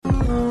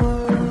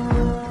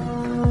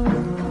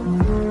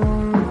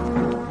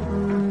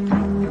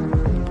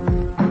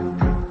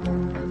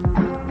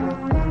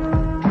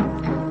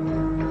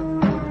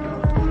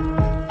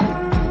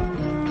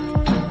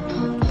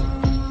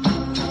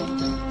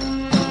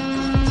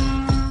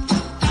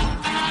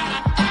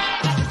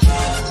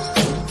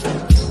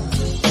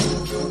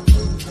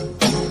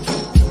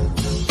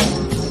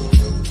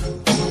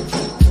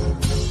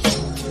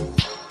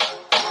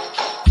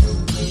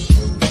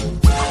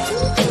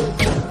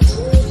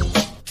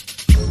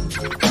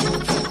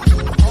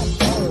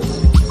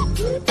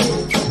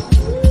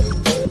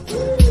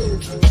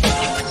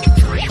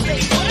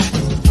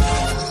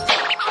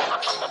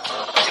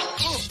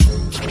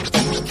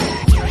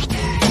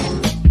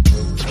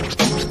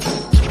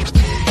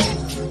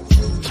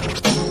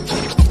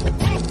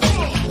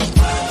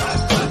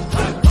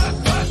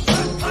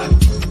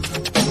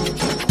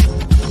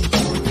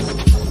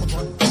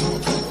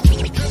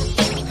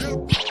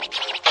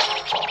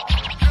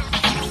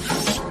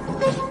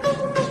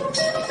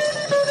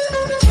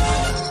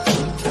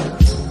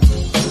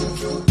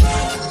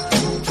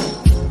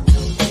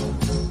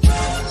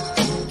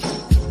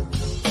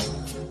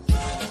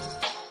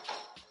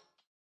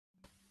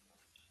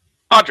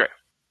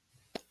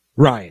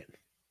Ryan.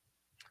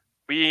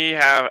 We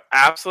have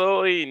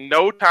absolutely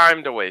no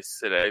time to waste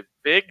today.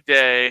 Big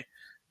day,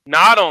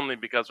 not only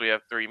because we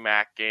have 3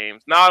 MAC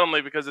games, not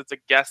only because it's a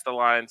guest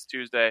alliance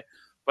Tuesday,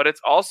 but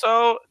it's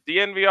also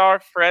DNVR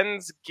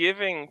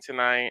Friendsgiving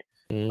tonight.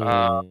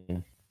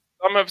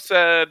 Some have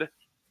said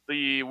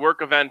the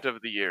work event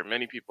of the year.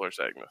 Many people are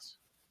saying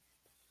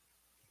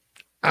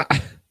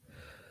this.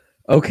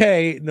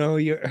 Okay, no,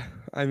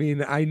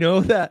 I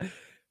know that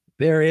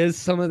there is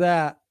some of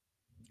that,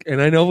 and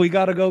I know we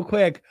got to go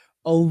quick.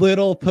 A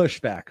little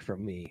pushback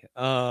from me.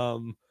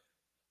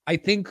 I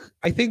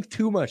think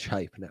too much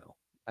hype now.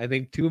 I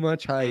think too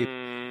much hype,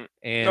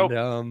 and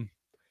nope.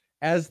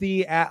 As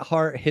the at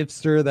heart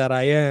hipster that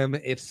I am,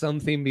 if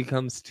something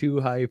becomes too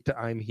hyped,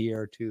 I'm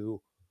here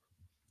to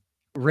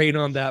rain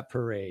on that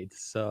parade.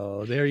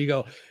 So there you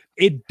go.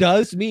 It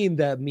does mean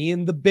that me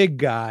and the big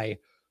guy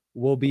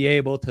will be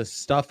able to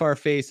stuff our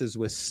faces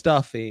with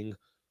stuffing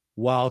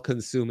while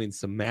consuming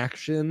some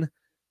MACtion.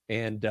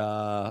 And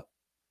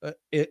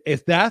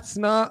if that's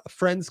not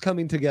friends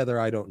coming together,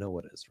 I don't know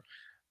what is.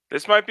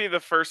 This might be the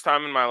first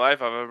time in my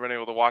life I've ever been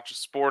able to watch a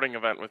sporting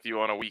event with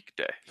you on a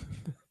weekday.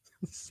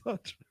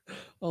 Such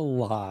a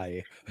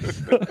lie.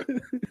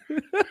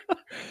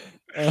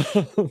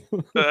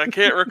 I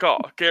can't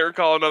recall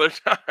another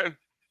time.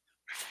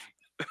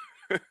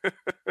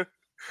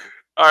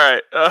 All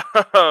right.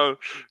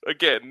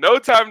 Again, no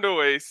time to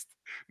waste.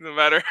 No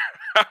matter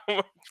how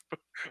much.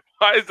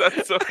 Why is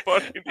that so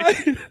funny?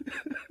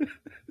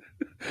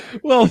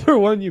 Well, for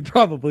one, you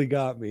probably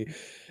got me.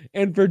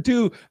 And for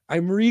two,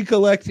 I'm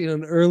recollecting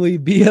an early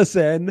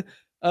BSN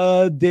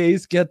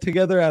days get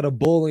together at a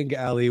bowling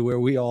alley where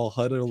we all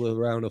huddled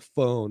around a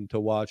phone to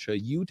watch a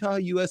Utah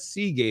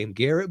USC game.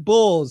 Garrett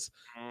Bulls.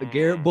 The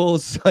Garrett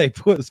Bulls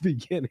hype was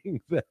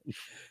beginning then.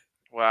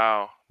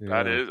 Wow.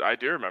 Yeah. I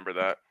do remember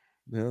that.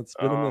 Yeah, it's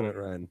been a minute,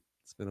 Ryan.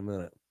 It's been a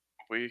minute.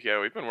 We've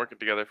been working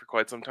together for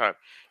quite some time.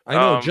 I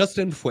know.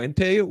 Justin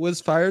Fuente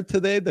was fired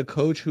today, the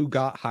coach who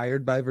got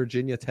hired by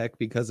Virginia Tech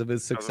because of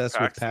his success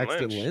with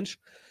Paxton Lynch.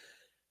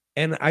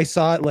 And I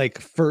saw it, like,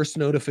 first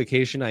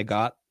notification I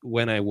got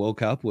when I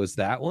woke up was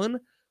that one.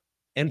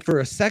 And for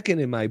a second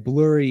in my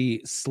blurry,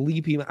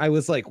 sleepy, I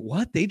was like,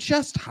 what? They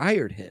just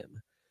hired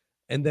him.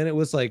 And then it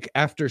was like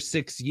after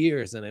 6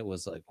 years, and it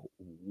was like,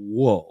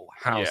 whoa,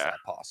 how's that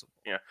possible?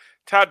 Yeah.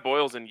 Tad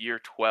Boyle's in year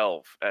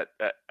 12 at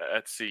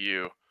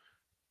CU.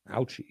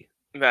 Ouchie.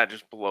 That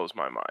just blows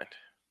my mind.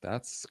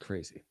 That's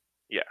crazy.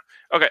 Yeah.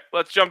 Okay,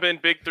 let's jump in.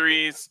 Big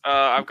threes.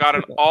 I've got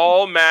an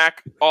all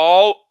MAC,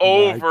 all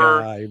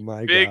over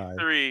big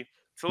three.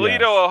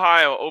 Toledo,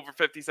 Ohio, over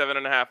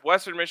 57.5.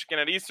 Western Michigan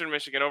at Eastern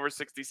Michigan, over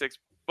 66.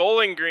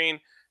 Bowling Green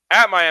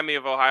at Miami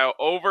of Ohio,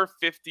 over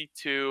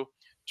 52.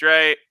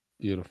 Dre,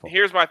 beautiful.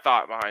 Here's my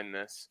thought behind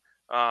this.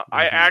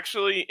 I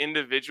actually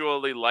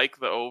individually like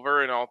the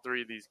over in all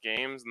 3 of these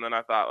games, and then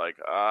I thought, like,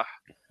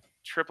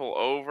 triple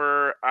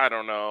over, I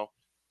don't know.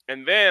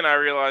 And then I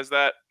realized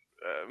that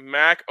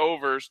MAC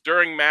overs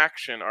during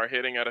MACtion are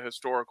hitting at a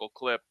historical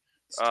clip.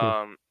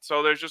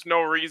 So there's just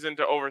no reason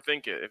to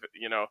overthink it. If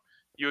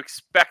you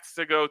expect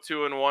to go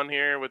 2-1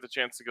 here with a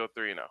chance to go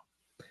 3-0.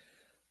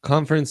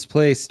 Conference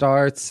play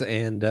starts,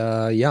 and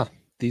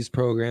these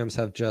programs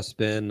have just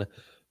been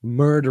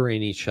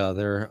murdering each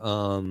other.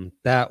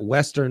 That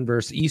Western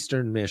versus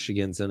Eastern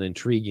Michigan's an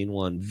intriguing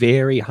one.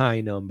 Very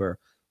high number.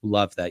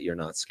 Love that you're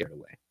not scared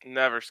away.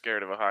 Never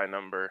scared of a high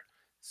number.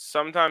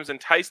 Sometimes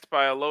enticed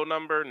by a low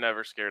number,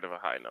 never scared of a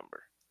high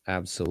number.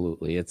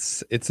 Absolutely.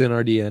 It's in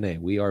our DNA.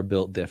 We are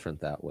built different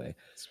that way.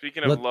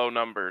 Speaking of low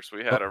numbers,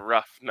 we had a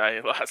rough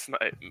night last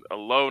night. A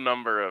low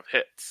number of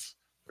hits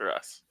for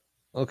us.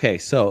 Okay,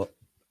 so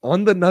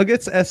on the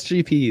Nuggets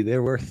SGP,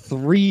 there were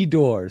 3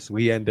 doors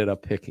we ended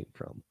up picking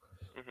from.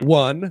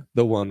 One,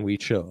 the one we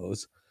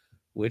chose,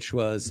 which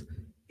was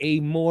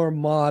a more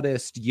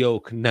modest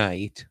yoke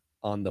night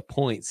on the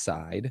point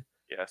side.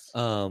 Yes.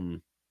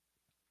 And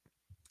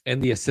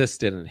the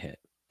assist didn't hit.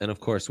 And of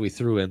course, we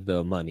threw in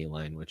the money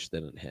line, which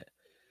didn't hit.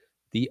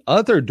 The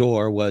other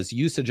door was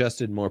you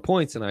suggested more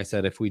points, and I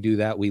said if we do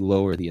that, we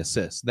lower the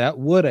assist. That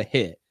would have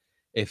hit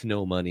if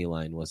no money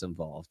line was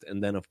involved.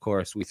 And then, of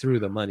course, we threw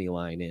the money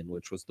line in,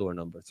 which was door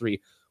number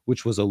 3,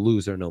 which was a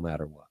loser no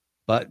matter what.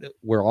 But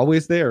we're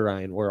always there,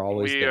 Ryan. We're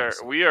always there.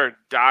 We are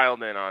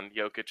dialed in on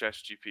Jokic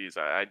SGPs.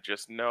 I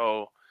just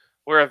know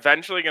we're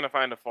eventually going to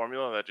find a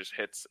formula that just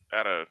hits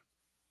at a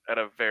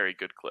very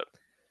good clip.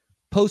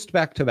 Post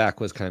back-to-back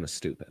was kind of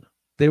stupid.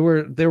 There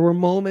were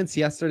moments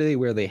yesterday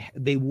where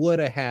they would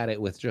have had it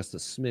with just a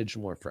smidge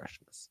more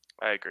freshness.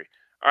 I agree.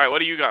 All right, what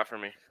do you got for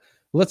me?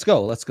 Let's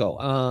go.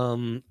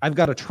 I've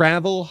got a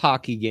travel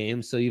hockey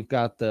game. So you've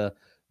got the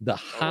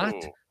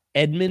hot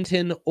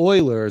Edmonton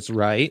Oilers,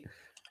 right?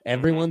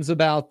 Everyone's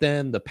about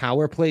them. The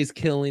power play's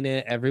killing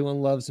it.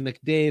 Everyone loves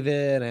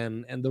McDavid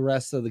and the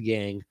rest of the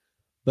gang.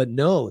 But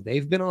no,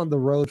 they've been on the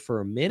road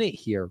for a minute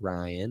here,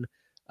 Ryan.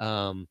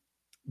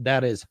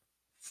 That is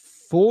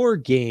 4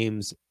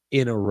 games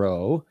in a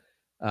row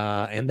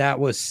And that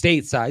was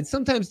stateside.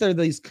 Sometimes they're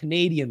these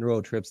Canadian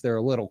road trips. They're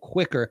a little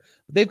quicker.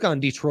 They've gone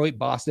Detroit,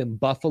 Boston,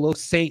 Buffalo,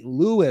 St.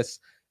 Louis,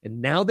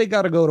 and now they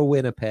got to go to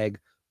Winnipeg.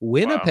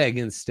 Winnipeg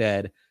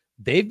instead,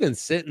 they've been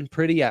sitting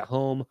pretty at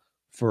home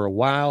for a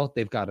while.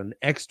 They've got an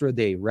extra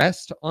day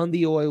rest on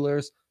the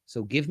Oilers.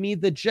 So give me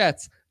the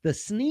Jets, the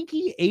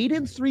sneaky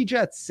 8-3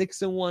 Jets,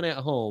 6-1 at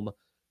home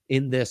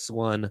in this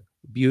one.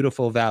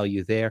 Beautiful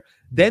value there.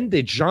 Then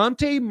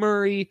DeJounte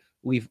Murray.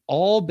 We've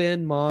all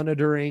been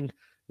monitoring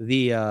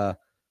the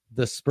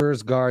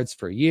Spurs guards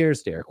for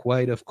years. Derek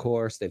White, of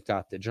course. They've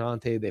got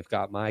DeJounte. They've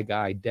got my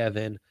guy,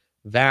 Devin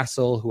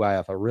Vassell, who I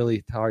have a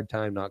really hard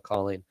time not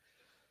calling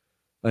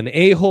an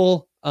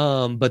a-hole.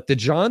 But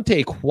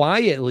DeJounte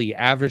quietly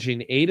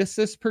averaging 8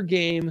 assists per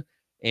game.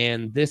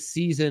 And this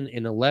season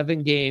in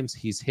 11 games,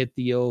 he's hit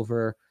the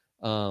over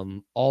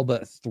all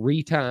but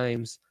 3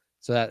 times.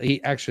 So that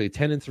he actually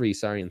 10-3,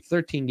 sorry, in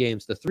 13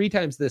 games. The 3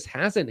 times this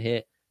hasn't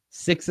hit,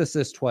 6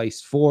 assists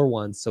twice, 4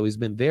 once. So he's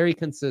been very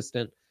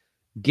consistent.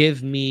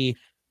 Give me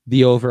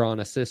the over on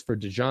assists for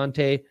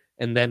DeJounte.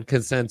 And then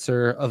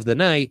consensor of the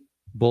night,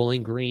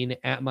 Bowling Green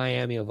at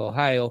Miami of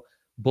Ohio.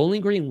 Bowling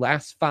Green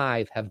last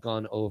 5 have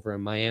gone over,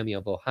 and Miami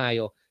of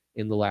Ohio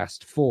in the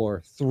last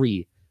 4,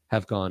 3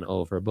 have gone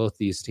over. Both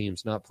these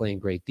teams not playing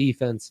great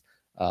defense,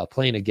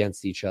 playing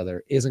against each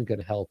other isn't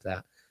going to help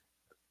that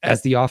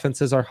as the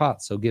offenses are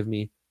hot. So give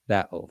me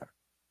that over.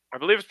 I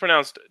believe it's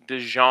pronounced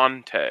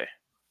DeJounte.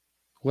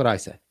 What'd I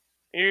say?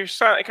 You're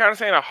kind of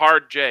saying a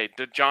hard J.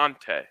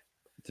 DeJounte.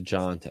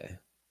 DeJounte.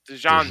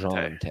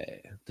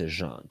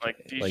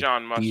 Like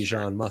Dijon mustard.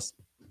 Dijon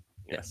mustard.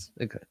 Yes.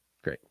 Okay.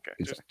 Great. Okay.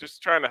 Exactly.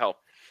 Just trying to help.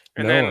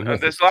 And then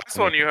this last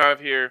one you have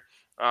here,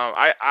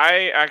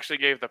 I actually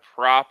gave the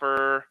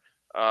proper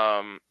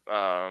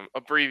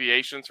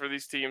abbreviations for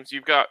these teams.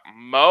 You've got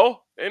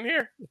Mo in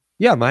here.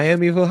 Yeah,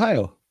 Miami of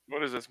Ohio.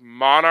 What is this?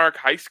 Monarch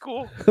High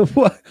School?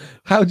 What?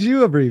 How'd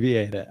you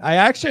abbreviate it?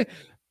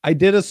 I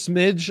did a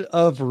smidge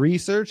of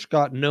research,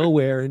 got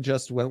nowhere, and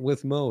just went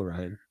with Mo,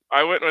 Ryan.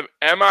 I went with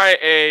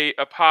MIA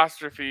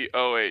apostrophe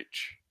OH.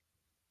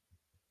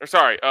 Or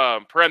sorry,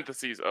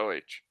 parentheses OH.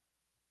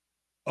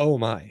 Oh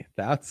my.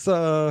 That's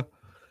the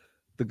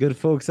good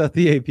folks at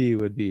the AP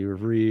would be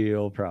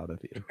real proud of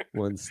you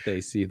once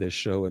they see this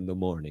show in the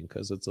morning,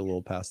 because it's a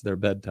little past their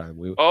bedtime.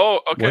 Okay.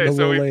 Went a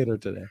little later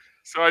today.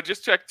 So I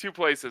just checked 2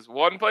 places.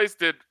 One place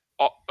did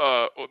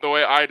the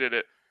way I did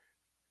it.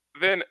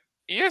 Then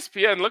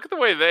ESPN, look at the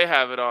way they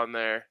have it on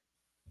there.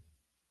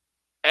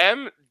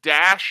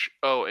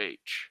 M-OH.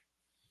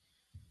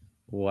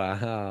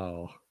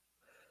 Wow.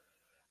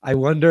 I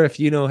wonder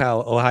if you know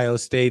how Ohio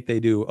State, they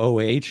do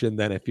OH, and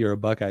then if you're a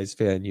Buckeyes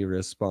fan, you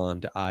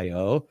respond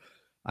IO.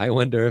 I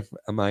wonder if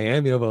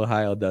Miami of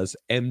Ohio does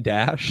M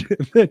dash,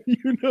 and then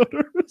you know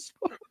to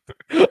respond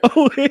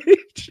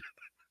OH.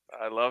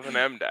 I love an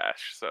M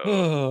dash,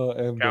 so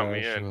M count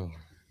me in.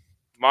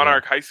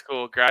 Monarch High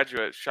School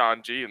graduate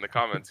Sean G in the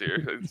comments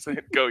here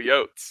saying, "Go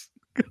Yotes!"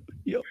 Go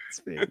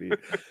Yotes, baby,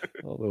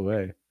 all the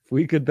way. If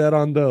we could bet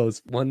on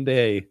those, one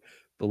day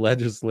the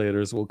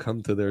legislators will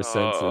come to their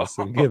senses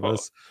and give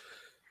us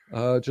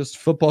just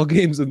football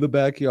games in the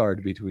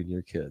backyard between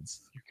your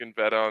kids. You can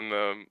bet on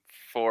the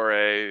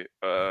 4A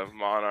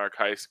Monarch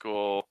High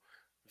School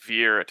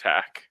veer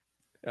attack.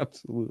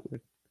 Absolutely.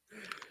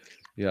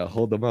 Yeah,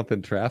 hold them up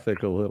in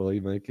traffic a little.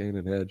 You might gain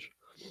an edge.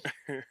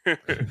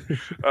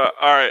 All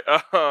right.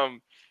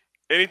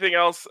 Anything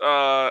else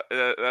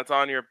that's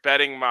on your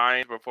betting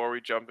mind before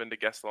we jump into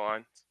guess the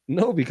lines?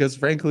 No, because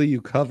frankly,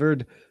 you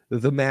covered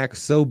the MAC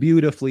so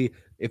beautifully.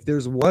 If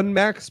there's one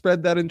MAC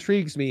spread that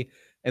intrigues me,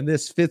 and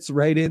this fits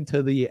right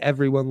into the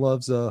everyone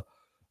loves a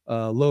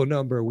low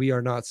number, we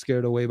are not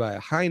scared away by a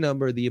high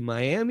number, the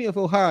Miami of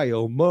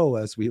Ohio, Mo,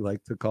 as we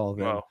like to call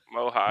them.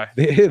 Mo high.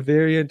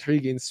 Very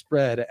intriguing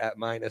spread at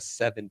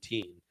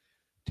 -17,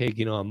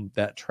 taking on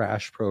that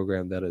trash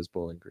program that is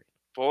Bowling Green.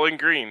 Bowling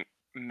Green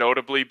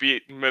notably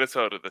beat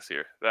Minnesota this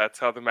year. That's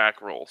how the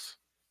MAC rolls.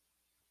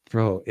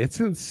 Bro, it's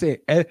insane.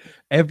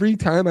 Every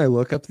time I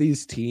look up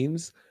these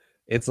teams,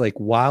 it's like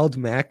wild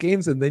MAC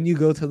games, and then you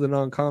go to the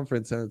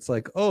non-conference and it's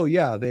like, oh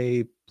yeah,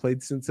 they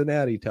played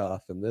Cincinnati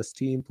tough, and this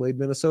team played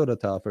Minnesota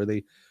tough, or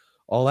they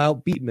all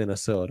out beat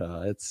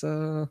Minnesota. It's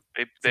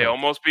they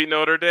almost beat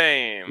Notre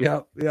Dame.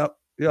 Yep.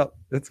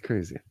 It's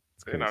crazy.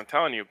 And I'm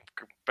telling you,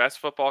 best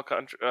football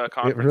conference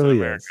it really in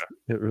America.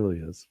 It really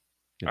is.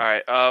 Yeah. All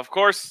right. Of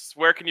course,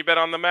 where can you bet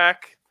on the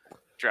MAC?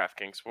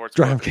 DraftKings Sportsbook.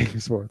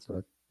 DraftKings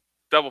Sportsbook.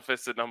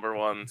 Double-fisted number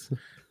ones,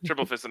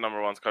 triple-fisted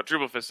number ones,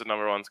 quadruple-fisted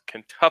number ones,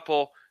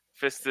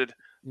 quintuple-fisted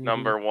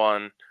number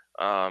one,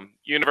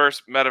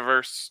 universe,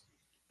 metaverse,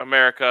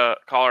 America,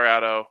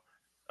 Colorado,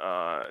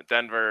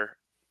 Denver,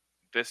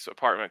 this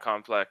apartment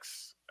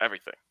complex,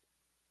 everything.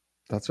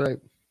 That's right.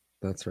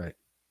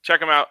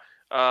 Check them out.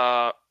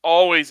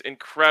 Always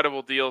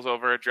incredible deals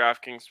over at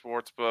DraftKings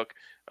Sportsbook,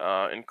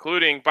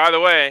 including, by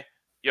the way,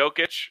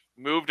 Jokic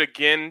moved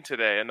again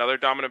today. Another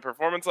dominant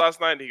performance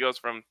last night. He goes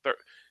from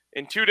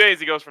in 2 days,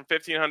 he goes from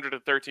 1,500 to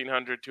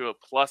 1,300 to a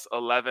plus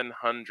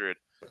 1,100.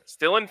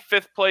 Still in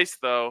 5th place,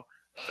 though,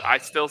 I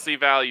still see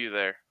value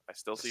there.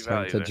 It's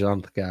time to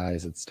jump,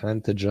 guys. It's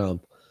time to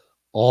jump.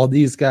 All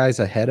these guys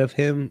ahead of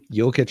him,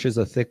 Jokic is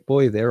a thick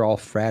boy. They're all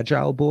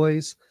fragile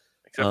boys.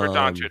 Except for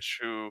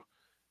Doncic, who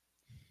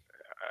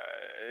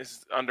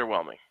is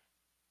underwhelming.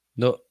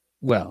 No,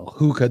 well,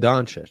 Luka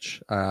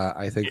Doncic.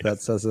 I think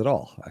that says it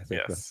all. I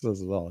think that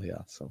says it all. Yeah.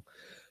 So,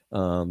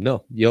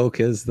 no,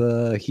 Jokic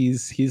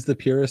is he's the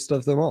purest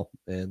of them all,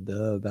 and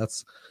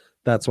that's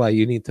why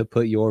you need to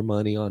put your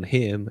money on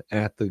him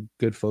at the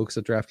good folks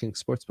at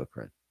DraftKings Sportsbook,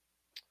 right?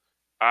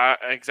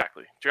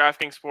 Exactly.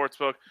 DraftKings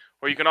Sportsbook,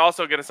 where you can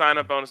also get a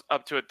sign-up bonus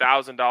up to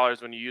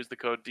 $1,000 when you use the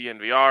code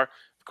DNVR.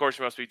 Of course,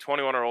 you must be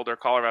 21 or older.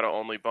 Colorado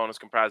only. Bonus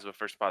comprised of a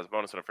first deposit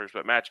bonus and a first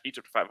bet match, each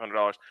up to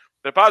 $500.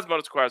 The deposit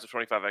bonus requires a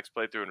 25x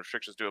playthrough, and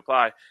restrictions do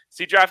apply.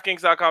 See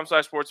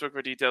DraftKings.com/sportsbook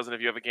for details, and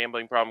if you have a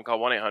gambling problem, call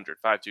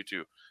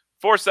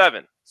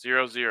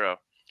 1-800-522-4700.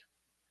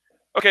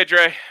 Okay,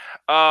 Dre.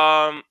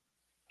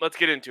 Let's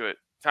get into it.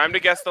 Time to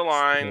guess the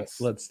lines.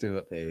 Let's do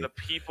it, baby. The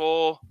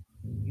people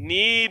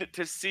need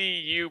to see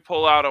you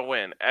pull out a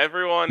win.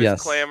 Everyone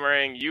is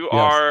clamoring. You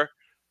are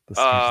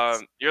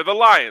you're the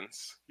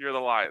Lions. You're the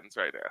Lions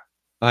right now.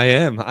 I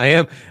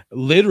am.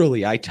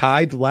 Literally, I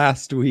tied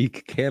last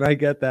week. Can I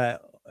get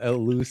that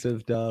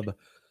elusive dub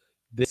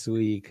this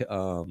week?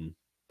 That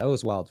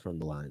was wild from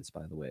the Lions,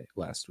 by the way,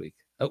 last week.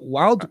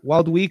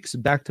 Wild weeks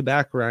back to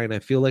back, Ryan. I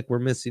feel like we're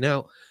missing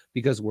out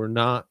because we're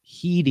not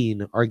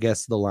heeding our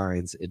Guess the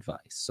Lines advice.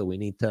 So we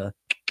need to.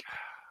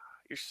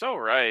 You're so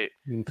right.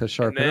 To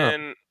sharpen up.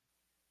 And then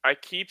I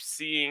keep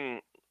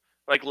seeing,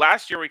 like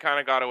last year, we kind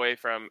of got away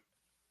from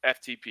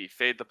FTP,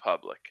 fade the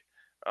public,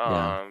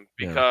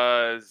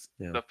 because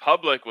the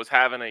public was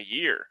having a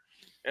year,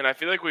 and I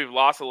feel like we've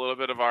lost a little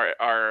bit of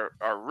our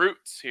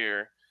roots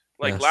here.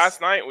 Like last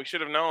night, we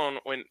should have known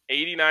when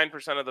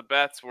 89% of the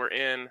bets were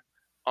in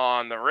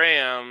on the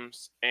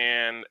Rams,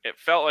 and it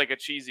felt like a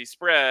cheesy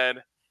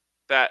spread,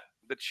 that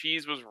the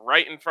cheese was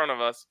right in front of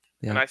us,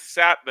 and I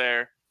sat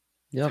there.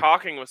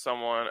 Talking with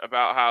someone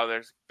about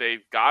how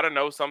they've got to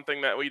know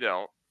something that we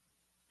don't,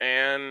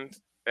 and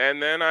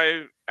then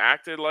I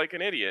acted like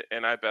an idiot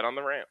and I bet on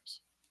the Rams.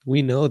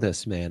 We know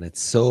this, man.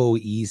 It's so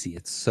easy.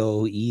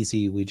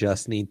 We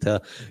just need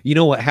to. You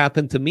know what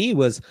happened to me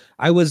was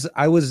I was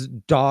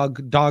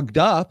dogged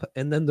up,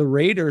 and then the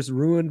Raiders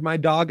ruined my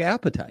dog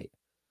appetite.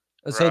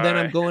 So then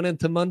I'm going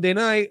into Monday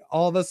night.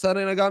 All of a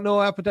sudden, I got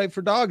no appetite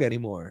for dog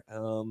anymore.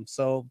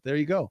 So there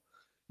you go.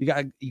 You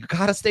got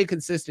to stay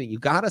consistent. You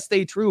got to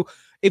stay true.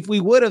 If we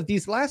would have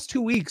these last 2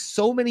 weeks,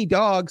 so many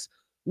dogs,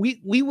 we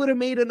would have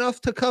made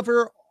enough to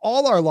cover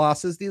all our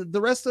losses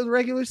the rest of the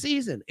regular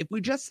season. If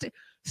we just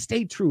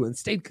stayed true and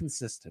stayed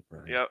consistent,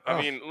 right? Yeah,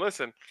 I mean,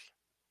 listen,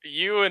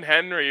 you and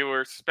Henry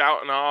were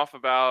spouting off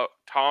about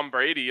Tom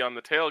Brady on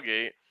the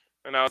tailgate,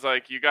 and I was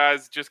like, you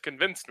guys just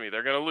convinced me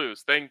they're going to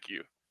lose. Thank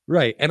you.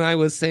 Right. And I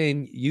was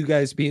saying, you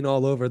guys being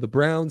all over the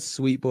Browns,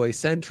 Sweet Boy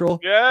Central.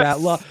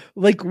 Yes.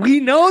 Like, we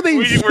know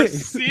these things. We're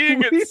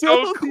seeing it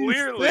so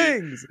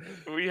clearly.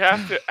 We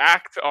have to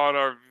act on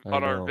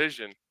our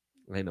vision.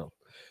 I know.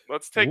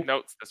 Let's take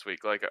notes this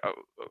week. Like,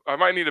 I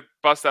might need to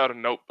bust out a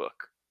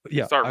notebook.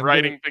 Yeah. Start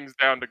writing things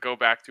down to go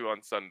back to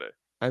on Sunday.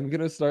 I'm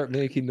going to start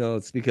making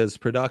notes because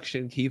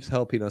production keeps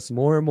helping us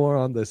more and more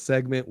on this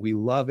segment. We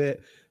love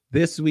it.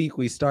 This week,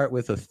 we start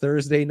with a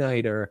Thursday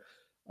nighter.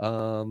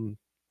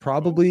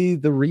 Probably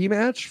the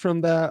rematch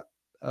from that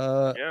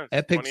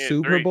epic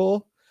Super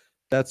Bowl.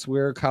 That's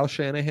where Kyle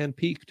Shanahan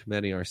peaked,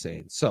 many are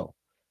saying. So,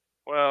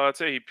 well, I'd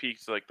say he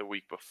peaked like the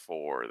week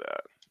before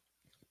that.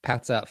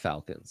 Pats at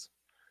Falcons.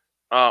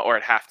 Or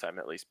at halftime,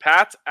 at least.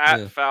 Pats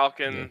at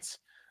Falcons.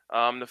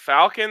 Yeah. The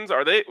Falcons,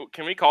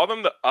 can we call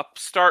them the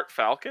upstart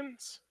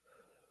Falcons?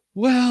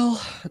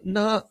 Well,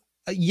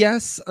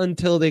 yes,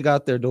 until they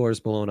got their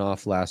doors blown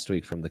off last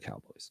week from the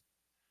Cowboys.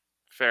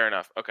 Fair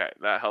enough. Okay,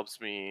 that helps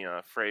me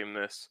frame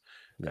this.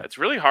 Yeah. It's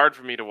really hard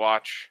for me to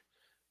watch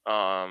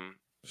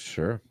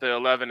the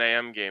 11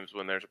 a.m. games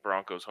when there's a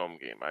Broncos home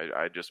game.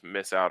 I just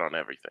miss out on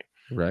everything.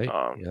 Right.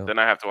 Then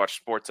I have to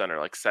watch SportsCenter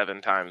like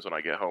 7 times when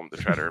I get home to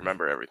try to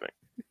remember everything.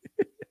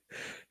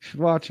 Should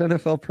watch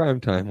NFL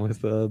Primetime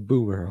with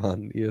Boomer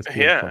on ESPN.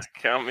 Yeah,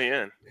 count me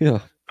in. Yeah.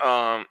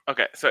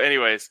 Okay, so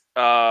anyways,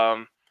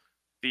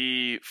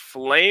 the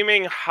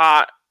flaming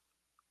hot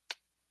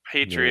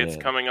Patriots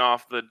coming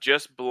off the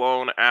just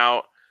blown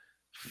out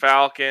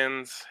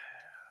Falcons.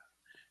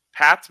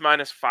 Pats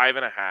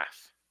 -5.5.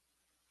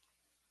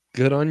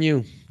 Good on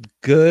you.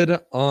 Good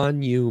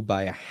on you.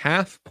 By a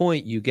half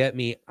point, you get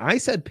me. I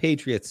said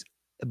Patriots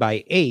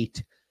by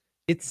 8.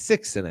 It's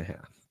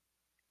 6.5.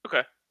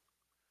 Okay.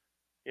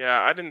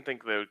 Yeah, I didn't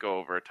think they would go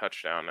over a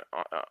touchdown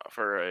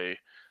for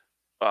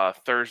a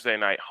Thursday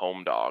night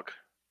home dog.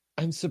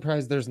 I'm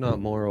surprised there's not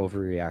more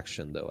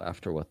overreaction, though,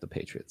 after what the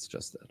Patriots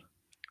just did.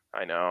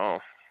 I know.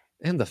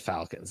 And the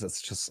Falcons,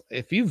 it's just,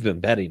 if you've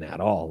been betting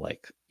at all,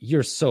 like,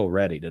 you're so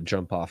ready to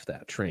jump off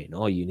that train.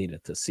 All you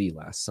needed to see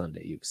last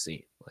Sunday, you've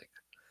seen. Like,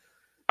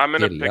 I'm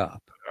gonna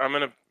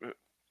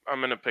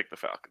pick the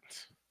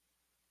Falcons.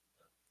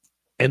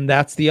 And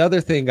that's the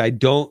other thing.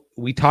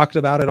 We talked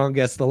about it on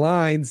Guess the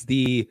Lines.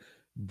 The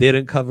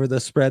didn't cover the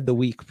spread the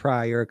week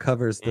prior,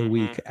 covers the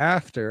week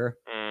after.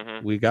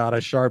 We got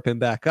to sharpen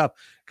back up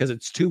because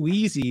it's too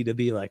easy to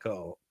be like,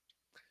 oh,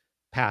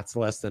 Pat's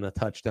less than a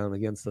touchdown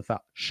against the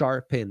Falcons.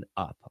 Sharpen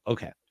up.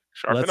 Okay.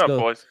 Sharpen up,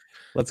 boys.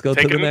 Let's go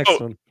to the next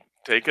one.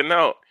 Take a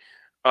note.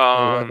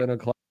 11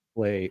 o'clock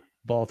late.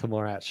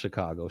 Baltimore at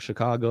Chicago.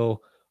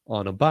 Chicago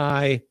on a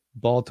bye.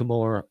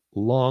 Baltimore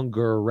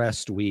longer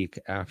rest week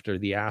after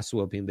the ass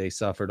whooping they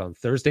suffered on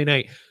Thursday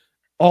night.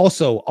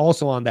 Also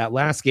on that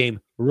last game,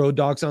 road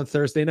dogs on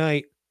Thursday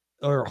night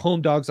or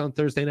home dogs on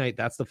Thursday night.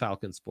 That's the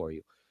Falcons for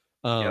you.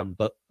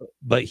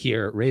 But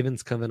here,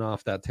 Ravens coming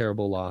off that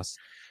terrible loss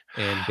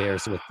and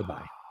Bears with the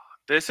bye.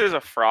 This is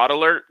a fraud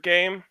alert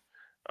game.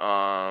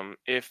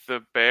 If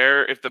the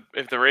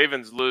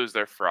Ravens lose,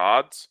 they're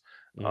frauds.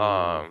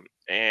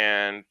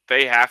 And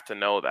they have to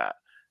know that.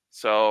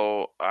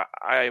 So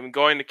I'm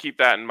going to keep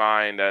that in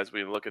mind as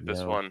we look at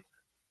this one.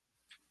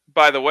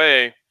 By the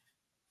way,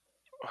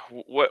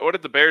 what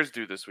did the Bears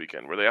do this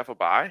weekend? Were they off a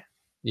bye?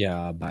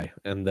 Yeah, bye.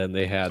 And then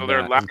they had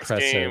their last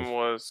game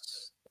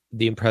was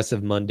the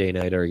impressive Monday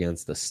nighter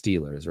against the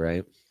Steelers,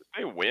 right? Did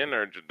they win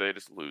or did they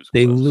just lose?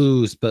 They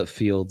lose, but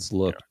Fields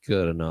looked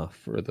good enough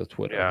for the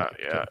Twitter.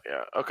 Yeah.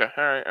 Okay.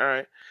 All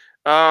right.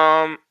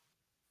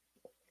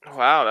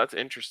 Wow, that's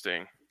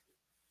interesting.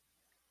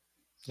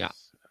 Yeah.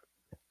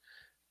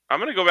 I'm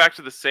going to go back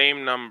to the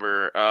same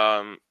number.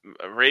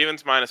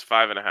 Ravens minus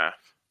 5.5.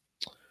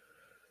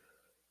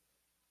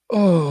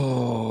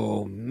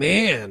 Oh,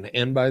 man.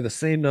 And by the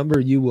same number,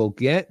 you will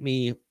get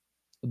me.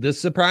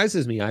 This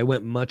surprises me. I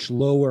went much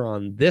lower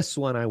on this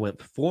one. I went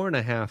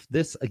 4.5.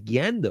 This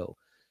again, though,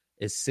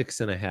 is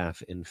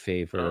 6.5 in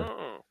favor.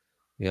 Oh.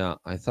 Yeah,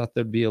 I thought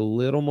there'd be a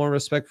little more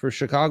respect for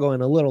Chicago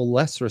and a little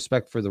less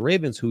respect for the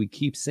Ravens, who we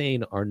keep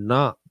saying are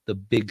not the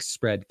big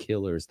spread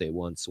killers they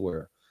once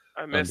were.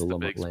 I miss the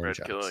big spread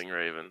killing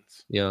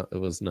Ravens. Yeah, it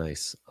was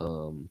nice.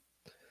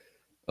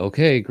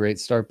 Okay, great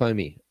start by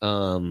me.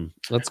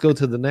 Let's go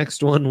to the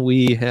next one.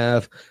 We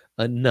have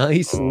a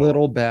nice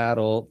little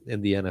battle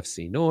in the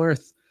NFC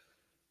North.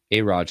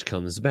 A-Raj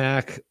comes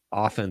back.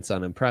 Offense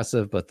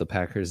unimpressive, but the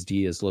Packers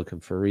D is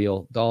looking for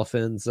real.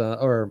 Dolphins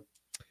or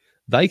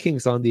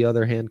Vikings, on the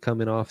other hand,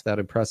 coming off that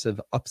impressive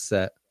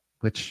upset,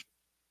 which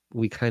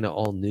we kind of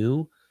all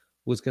knew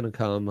was going to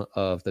come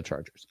of the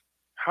Chargers.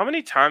 How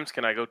many times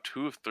can I go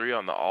 2 of 3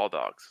 on the all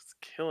dogs? It's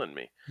killing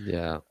me.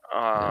 Yeah.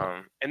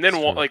 And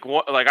then like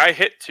I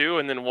hit 2,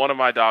 and then one of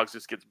my dogs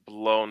just gets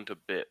blown to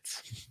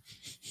bits.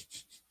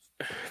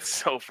 It's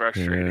so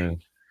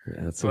frustrating.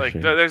 Yeah, it's like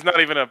there's not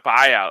even a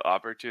buyout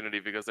opportunity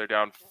because they're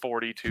down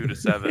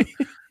 42-7.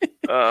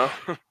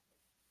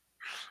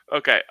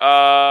 Okay.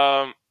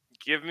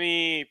 Give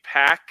me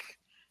Pack.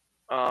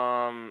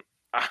 I'm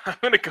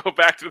going to go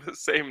back to the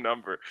same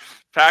number.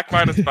 Pack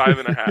minus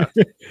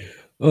 5.5.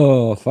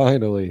 Oh,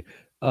 finally.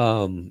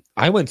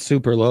 I went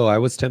super low. I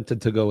was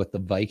tempted to go with the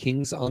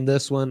Vikings on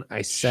this one.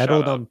 I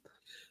settled on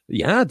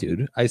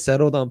I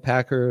settled on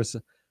Packers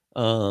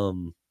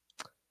minus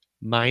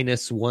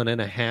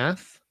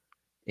 1.5,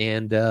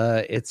 and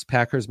it's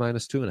Packers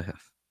minus 2.5.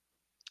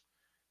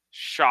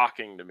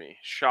 Shocking to me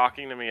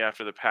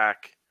after the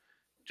Pack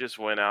just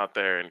went out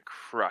there and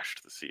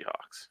crushed the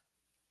Seahawks.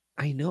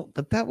 I know,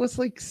 but that was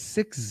like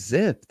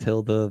 6-0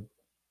 till the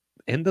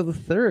end of the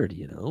third,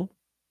 you know?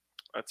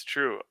 That's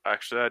true.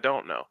 Actually, I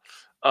don't know.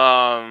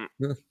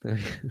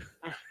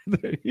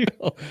 There you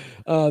go.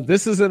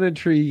 This is an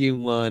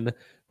intriguing one.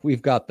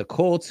 We've got the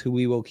Colts, who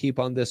we will keep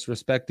on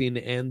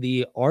disrespecting, and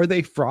the are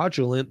they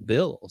fraudulent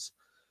Bills?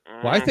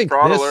 Well, I think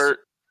fraud alert.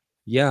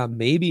 Yeah,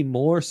 maybe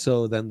more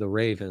so than the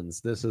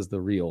Ravens. This is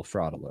the real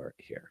fraud alert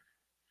here.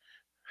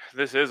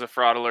 This is a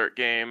fraud alert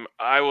game.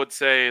 I would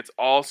say it's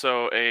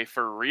also a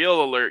for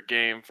real alert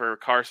game for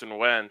Carson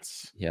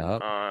Wentz.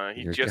 Yeah,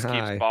 he just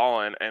keeps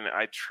balling, and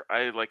I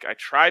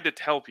tried to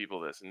tell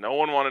people this. No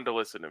one wanted to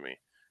listen to me.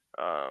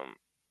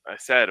 I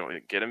said,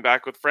 get him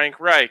back with Frank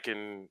Reich,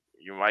 and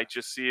you might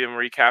just see him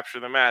recapture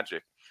the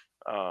magic.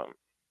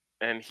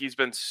 And he's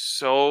been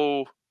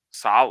so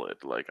solid.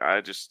 Like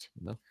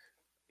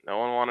no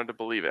one wanted to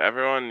believe it.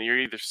 Everyone, you're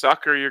either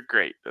suck or you're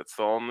great. That's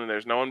the only.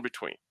 There's no in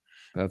between.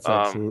 That's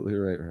absolutely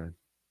right, Ryan.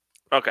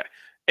 Okay.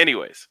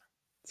 Anyways,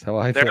 that's how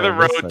I feel. They're the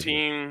road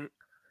team.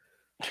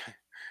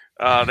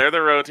 They're the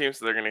road team,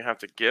 so they're going to have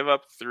to give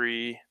up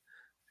 3.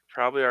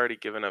 Probably already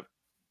given up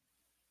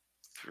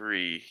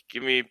 3.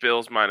 Give me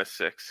Bills minus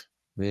 6.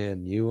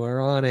 Man, you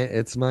are on it.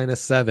 It's minus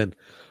 7.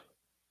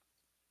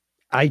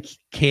 I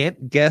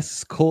can't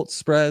guess Colts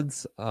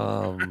spreads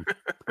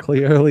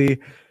clearly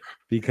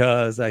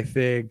because I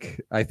think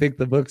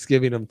the book's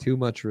giving them too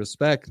much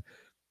respect.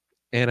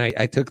 And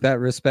I took that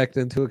respect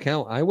into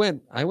account. I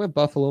went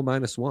Buffalo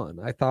minus 1.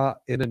 I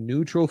thought in a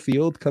neutral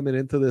field coming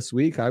into this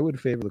week, I would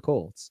favor the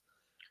Colts.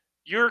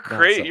 You're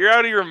great. You're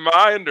out of your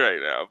mind right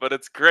now, but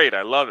it's great.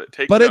 I love it.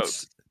 But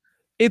notes.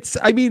 It's.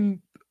 I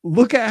mean,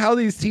 look at how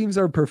these teams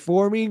are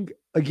performing.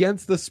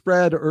 against the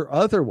spread or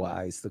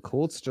otherwise, the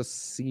Colts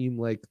just seem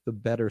like the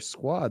better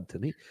squad to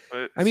me.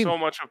 But I mean, so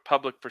much of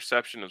public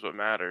perception is what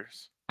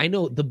matters. I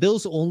know the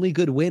Bills' only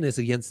good win is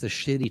against the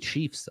shitty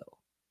Chiefs, though.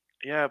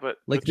 Yeah, but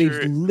Like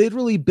they've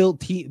literally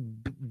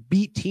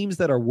beat teams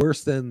that are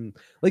worse than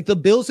like the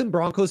Bills and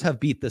Broncos have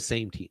beat the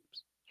same teams.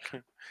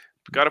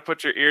 Got to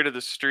put your ear to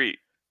the street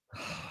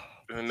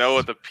and know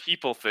what the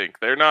people think.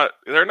 They're not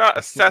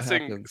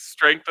assessing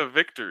strength of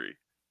victory.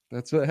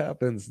 That's what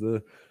happens.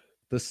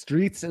 The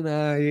streets and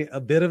I a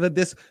bit of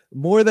a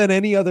more than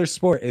any other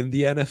sport in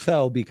the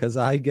NFL because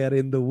I get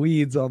in the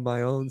weeds on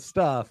my own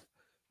stuff.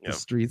 Yep. The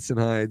streets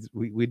and I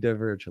we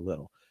diverge a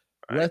little.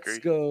 Let's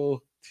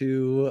go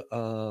to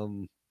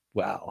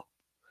wow.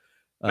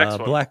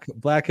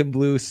 Black and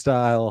blue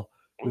style.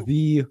 Ooh.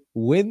 The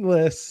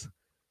winless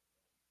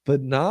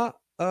but not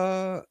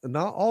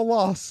all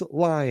loss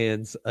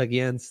Lions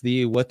against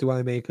the what do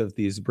I make of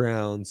these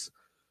Browns?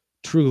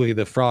 Truly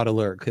the fraud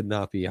alert could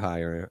not be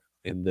higher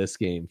in this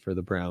game for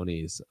the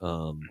Brownies.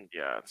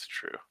 Yeah, it's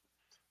true.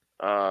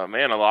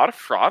 Man, a lot of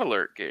fraud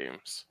alert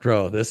games.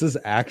 Bro, this is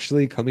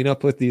actually coming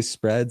up with these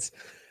spreads.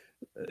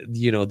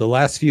 You know, the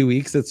last few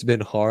weeks it's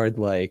been hard.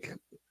 Like,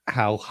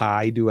 how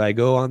high do I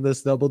go on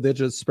this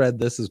double-digit spread?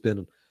 This has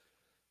been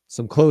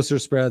some closer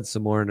spreads,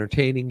 some more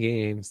entertaining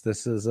games.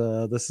 This is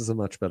a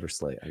much better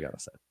slate, I gotta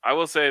say. I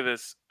will say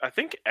this: I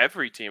think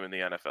every team in the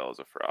NFL is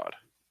a fraud.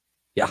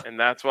 Yeah, and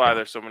that's why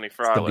there's so many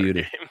fraud alert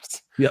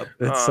games. Yep,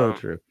 it's so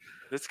true.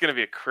 It's going to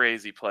be a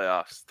crazy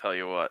playoffs, tell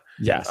you what.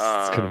 Yes,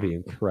 it's going to be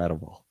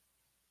incredible.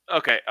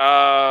 Okay.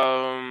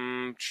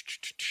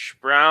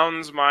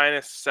 Browns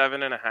minus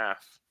 7.5.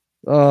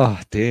 Oh,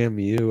 damn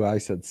you. I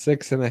said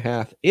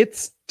 6.5.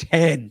 It's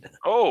 10.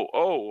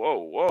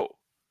 Whoa.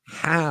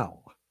 How?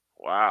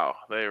 Wow.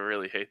 They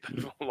really hate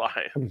the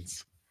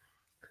Lions.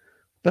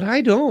 But I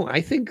don't.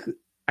 I think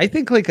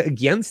like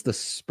against the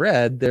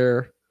spread,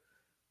 they're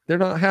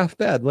not half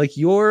bad. Like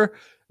your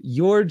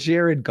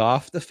Jared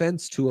Goff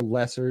defense to a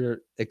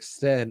lesser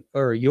extent,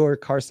 or your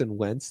Carson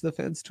Wentz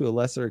defense to a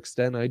lesser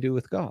extent, I do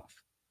with Goff.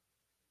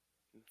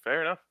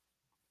 Fair enough.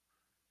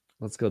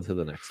 Let's go to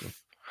the next one.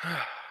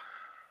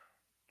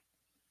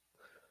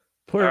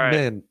 Poor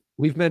man.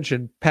 We've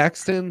mentioned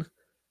Paxton,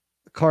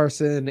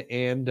 Carson,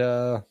 and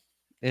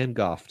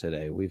Goff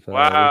today. We've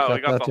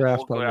got that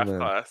draft on the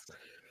class.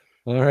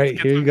 All right,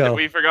 here you go.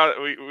 We forgot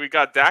we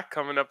got Dak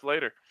coming up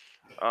later.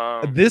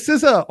 This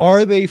is a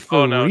are they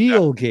for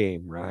real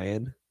game,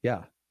 Ryan?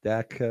 Yeah,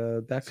 Dak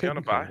could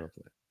be buy.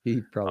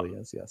 He probably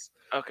is. Yes.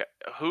 Okay,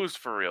 who's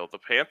for real? The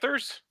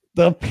Panthers.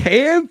 The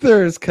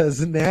Panthers,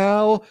 because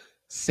now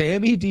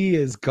Sammy D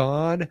is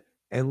gone,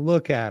 and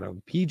look at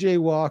him. PJ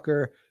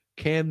Walker,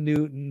 Cam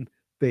Newton.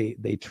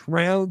 They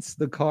trounced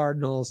the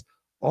Cardinals.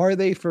 Are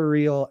they for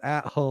real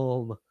at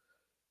home?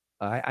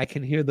 I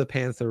can hear the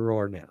Panther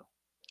roar now.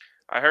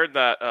 I heard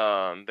that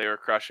they were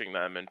crushing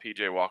them, and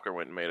PJ Walker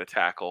went and made a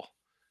tackle.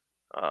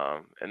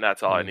 And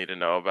that's all I need to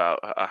know about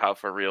how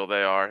for real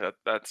they are.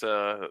 That's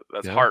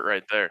heart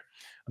right there.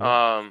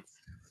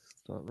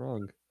 It's not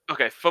wrong.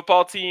 Okay,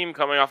 football team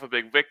coming off a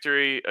big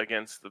victory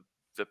against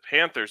the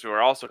Panthers, who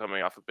are also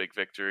coming off a big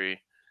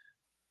victory.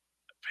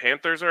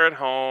 Panthers are at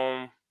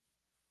home.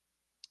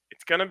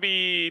 It's gonna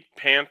be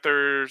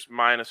Panthers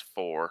minus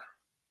 4.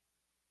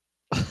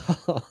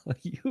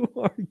 You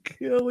are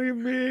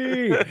killing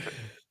me.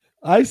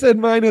 I said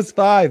minus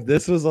 5.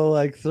 This was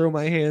a throw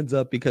my hands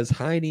up because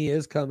Heine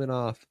is coming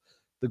off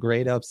the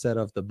great upset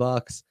of the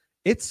Bucks.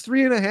 It's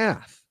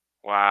 3.5.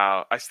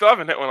 Wow. I still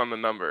haven't hit one on the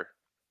number.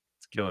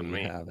 It's killing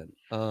me. Haven't.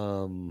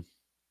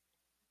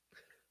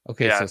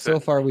 Okay, yeah, so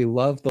far we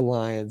love the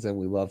Lions and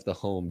we love the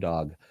home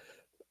dog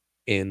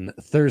in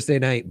Thursday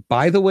night.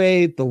 By the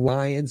way, the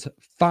Lions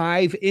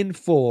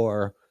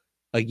 5-4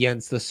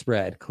 against the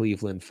spread.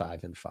 Cleveland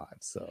 5-5.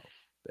 So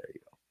there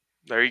you go.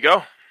 There you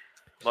go.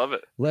 Love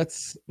it.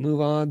 Let's move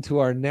on to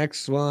our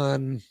next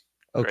one.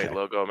 Okay. Great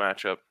logo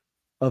matchup.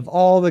 Of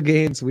all the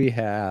games we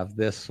have,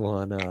 this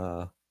one,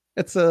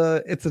 it's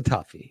a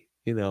toughie.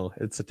 You know,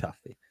 it's a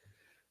toughie.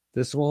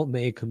 This won't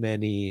make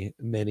many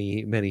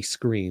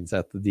screens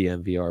at the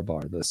DMVR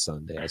bar this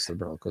Sunday as the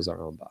Broncos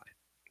are on bye.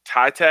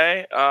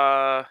 Tite,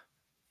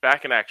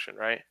 back in action,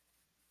 right?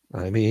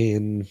 I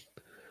mean,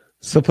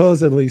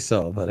 supposedly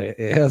so, but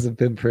it hasn't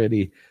been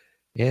pretty.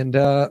 And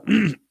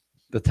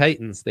the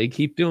Titans, they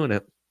keep doing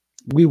it.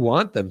 We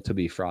want them to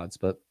be frauds,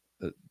 but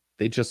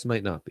they just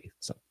might not be.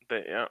 So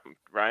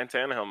Ryan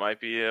Tannehill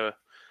might be a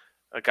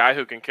guy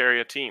who can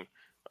carry a team,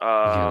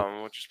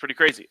 which is pretty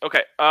crazy.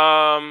 Okay,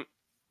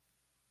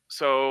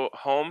 so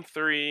home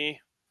 3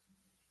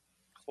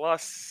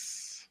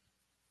 plus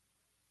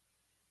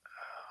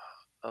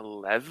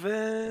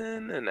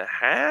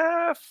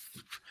 11.5.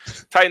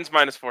 Titans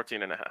minus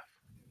 14.5.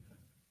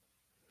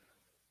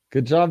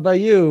 Good job by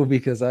you,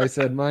 because I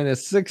said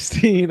minus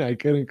 16. I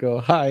couldn't go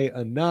high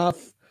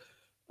enough.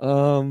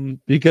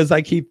 Because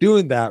I keep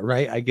doing that,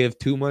 right? I give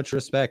too much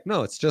respect.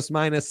 No, it's just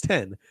minus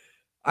 10.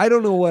 I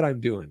don't know what I'm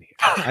doing here.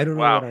 I don't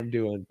know what I'm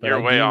doing. But you're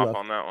way off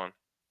on that one.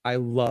 I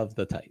love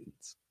the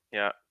Titans.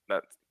 Yeah,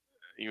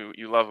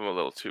 You love them a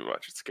little too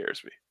much. It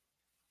scares me.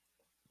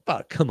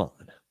 But come on.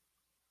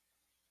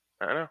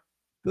 I know.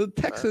 The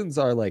Texans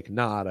are like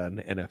not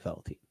an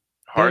NFL team.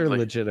 Hardly. They're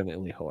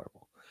legitimately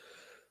horrible.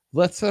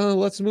 Let's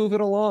move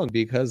it along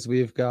because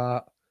we've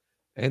got,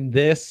 and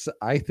this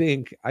I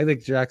think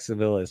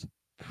Jacksonville is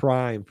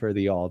prime for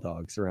the All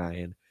Dogs,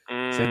 Ryan.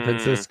 San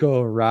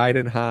Francisco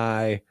riding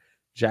high.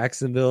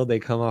 Jacksonville, they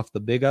come off the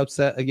big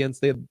upset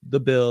against the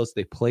Bills.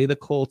 They play the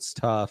Colts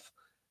tough.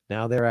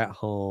 Now they're at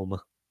home.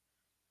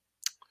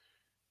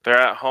 They're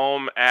at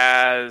home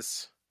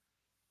as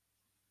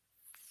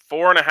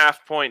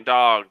 4.5-point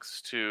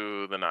dogs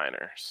to the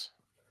Niners.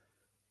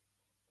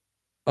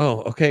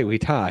 Oh, okay. We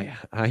tie.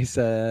 I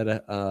said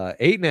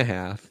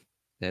 8.5,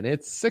 and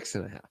it's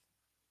 6.5.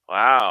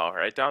 Wow,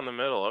 right down the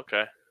middle.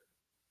 Okay.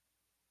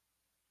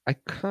 I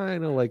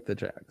kind of like the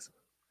Jags.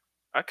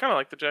 I kind of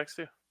like the Jags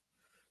too.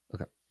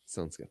 Okay,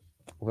 sounds good.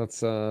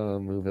 Let's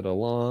move it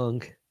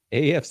along.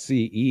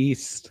 AFC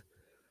East.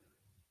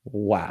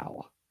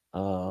 Wow.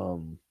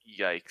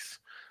 Yikes.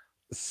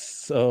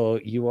 So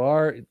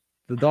the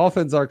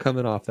Dolphins are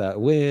coming off that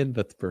win,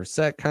 but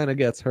Brissett kind of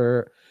gets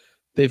hurt.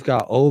 They've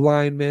got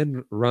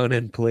O-linemen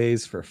running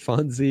plays for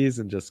funsies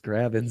and just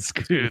grabbing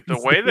screws. Dude,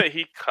 the way that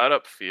he cut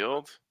up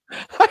field.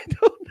 I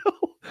don't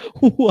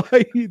know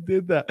why he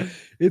did that.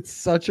 It's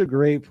such a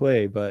great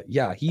play, but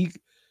yeah,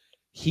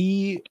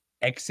 he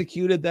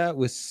executed that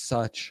with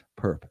such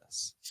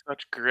purpose.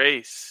 Such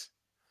grace.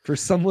 For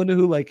someone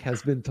who like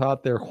has been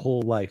taught their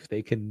whole life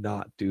they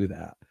cannot do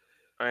that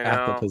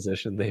at the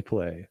position they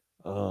play.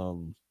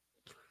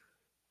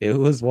 It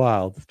was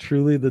wild.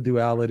 Truly the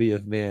duality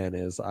of man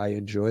is I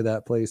enjoy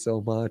that play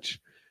so much.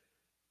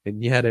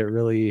 And yet it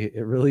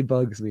really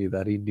bugs me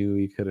that he knew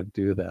he couldn't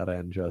do that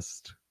and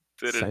just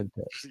sent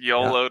it.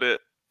 YOLO'd it.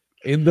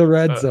 In the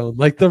red zone.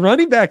 Like the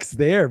running back's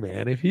there,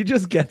 man. If he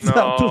just gets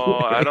out the way.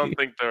 I don't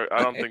think the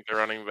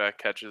running back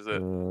catches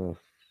it. All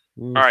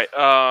right.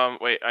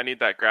 Wait, I need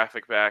that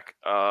graphic back.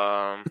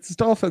 It's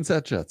Dolphins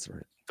at Jets,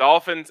 right?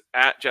 Dolphins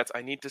at Jets.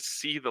 I need to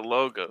see the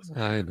logos.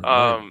 I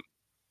know.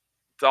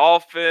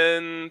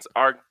 Dolphins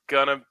are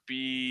gonna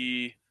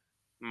be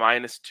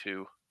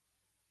 -2.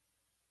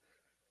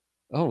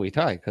 Oh, we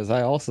tie because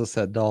I also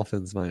said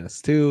Dolphins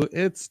 -2.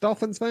 It's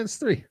Dolphins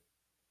 -3.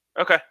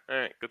 Okay. All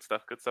right. Good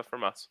stuff. Good stuff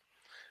from us.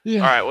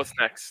 Yeah. All right. What's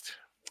next?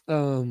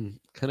 Kind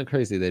of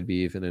crazy they'd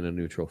be even in a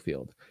neutral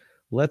field.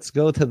 Let's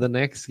go to the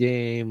next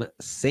game.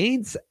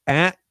 Saints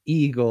at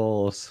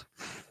Eagles.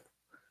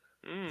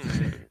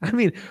 I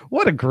mean,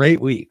 what a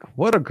great week.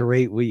 What a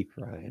great week,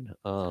 Ryan.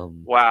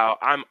 Wow,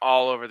 I'm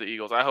all over the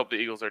Eagles. I hope the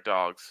Eagles are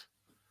dogs.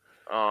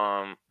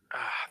 Are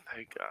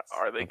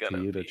they gonna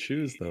be? To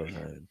choose though,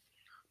 Ryan?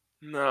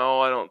 No,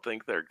 I don't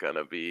think they're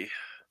gonna be.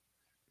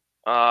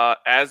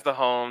 As the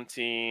home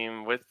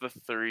team with the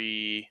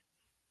 3,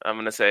 I'm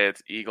gonna say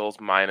it's Eagles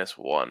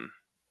 -1.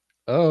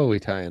 Oh, we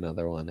tie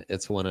another one.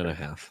 It's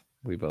 1.5.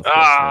 We both.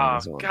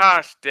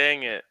 Gosh,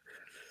 dang it.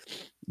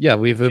 Yeah,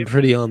 we've been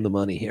pretty on the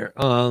money here.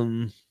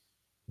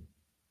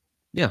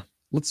 Yeah,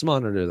 let's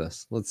monitor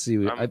this. Let's see.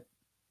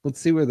 Let's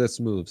see where this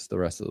moves the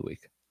rest of the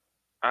week.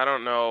 I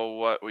don't know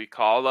what we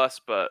call us,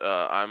 but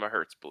I'm a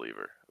Hurts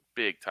believer,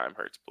 big time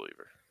Hurts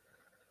believer.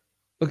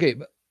 Okay,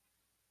 but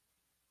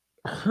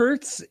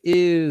Hurts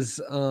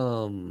is.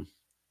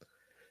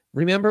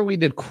 Remember we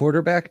did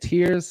quarterback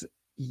tiers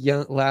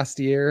last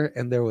year,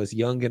 and there was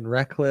young and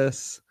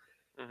reckless.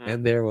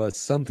 And there was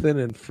something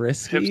in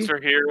frisky.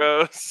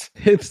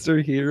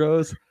 Hipster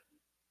heroes.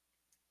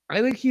 I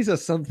think he's a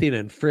something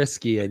in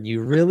frisky, and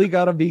you really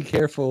got to be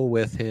careful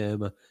with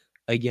him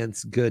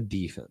against good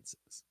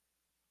defenses.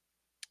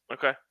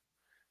 Okay.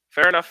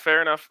 Fair enough.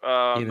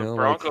 The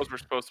Broncos were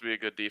supposed to be a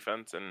good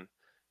defense, and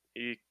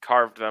he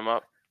carved them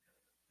up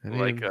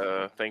like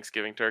a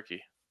Thanksgiving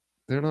turkey.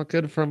 They're not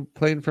good from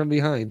playing from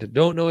behind.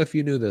 Don't know if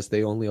you knew this.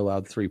 They only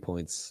allowed 3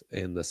 points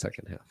in the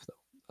second half,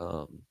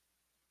 though.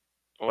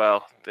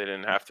 Well, they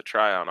didn't have to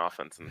try on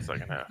offense in the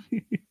second half.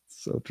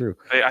 So true.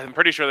 I'm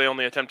pretty sure they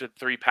only attempted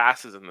 3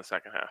 passes in the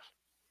second half.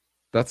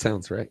 That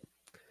sounds right.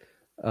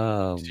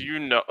 Do you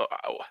know?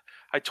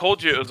 I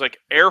told you it was like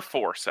Air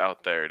Force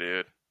out there,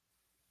 dude.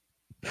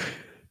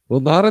 Well,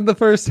 not in the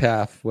first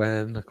half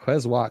when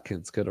Quez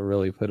Watkins could have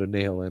really put a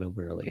nail in him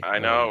early. I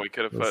know. We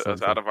could have put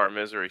us out of our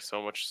misery so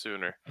much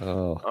sooner.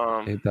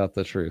 Oh, ain't that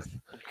the truth?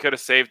 We could have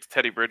saved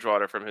Teddy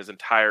Bridgewater from his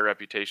entire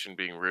reputation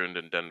being ruined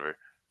in Denver.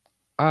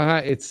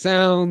 It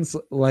sounds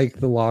like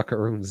the locker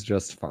room's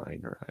just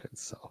fine, right?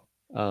 So,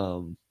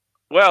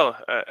 well,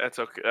 that's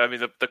okay. I mean,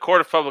 the court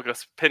of public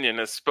opinion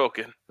has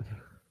spoken.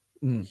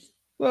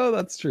 Well,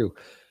 that's true.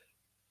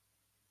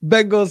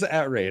 Bengals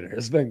at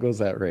Raiders.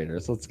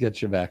 Let's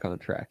get you back on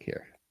track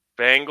here.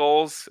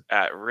 Bengals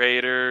at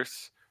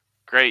Raiders.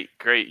 Great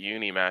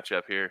uni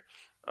matchup here.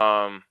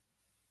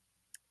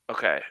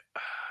 Okay.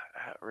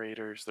 At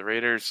Raiders. The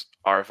Raiders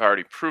have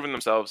already proven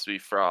themselves to be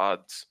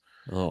frauds.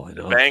 Oh, I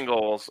know. The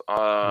Bengals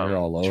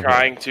all over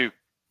trying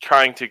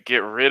to get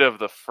rid of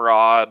the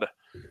fraud.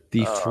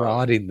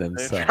 Defrauding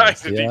themselves. Trying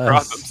to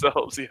defraud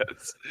themselves,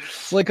 yes.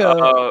 It's like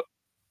a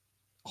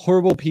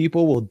horrible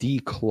people will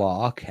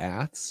declaw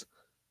cats.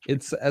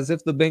 It's as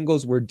if the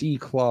Bengals were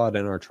declawed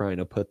and are trying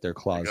to put their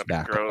claws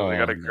back on. They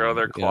gotta grow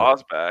their them.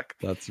 claws back.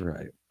 That's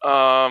right.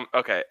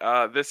 Okay.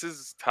 This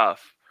is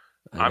tough.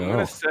 I'm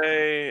gonna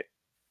say.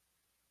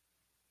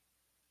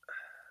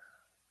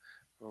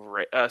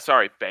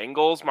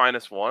 Bengals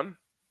 -1.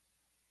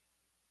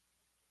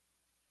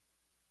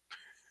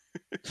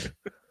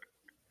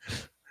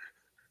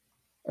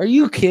 Are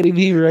you kidding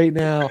me right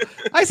now?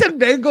 I said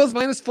Bengals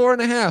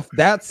 -4.5.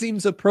 That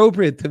seems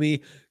appropriate to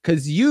me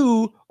because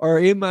you are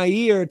in my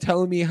ear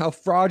telling me how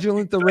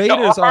fraudulent the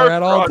Raiders are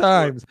at all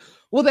times.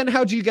 Well, then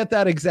how'd you get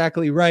that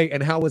exactly right?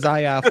 And how was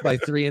I off by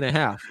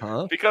 3.5?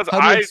 Huh? Because how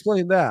do you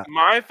explain that?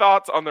 My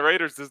thoughts on the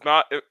Raiders does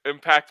not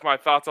impact my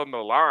thoughts on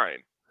the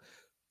line.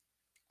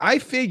 I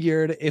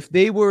figured if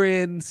they were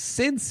in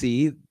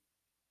Cincy,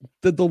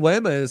 the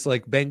dilemma is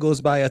like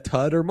Bengals by a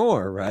tud or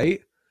more,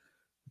 right?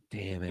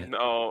 Damn it.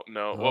 No.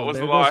 What was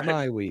the line?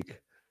 My week.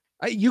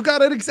 You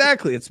got it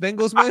exactly. It's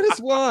Bengals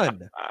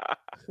 -1.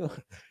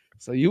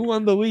 So you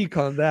won the week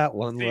on that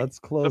one. See, let's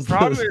close the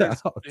problem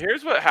is, out.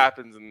 Here's what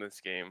happens in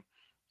this game.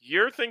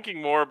 You're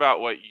thinking more about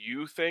what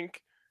you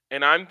think,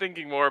 and I'm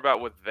thinking more about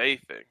what they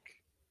think.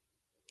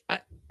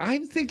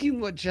 I'm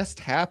thinking what just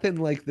happened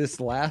like this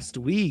last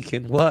week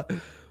and what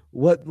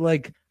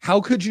like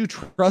how could you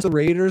trust the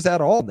Raiders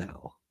at all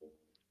now?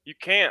 You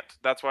can't.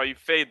 That's why you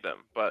fade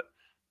them, but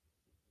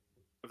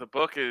the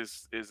book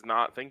is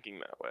not thinking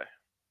that way.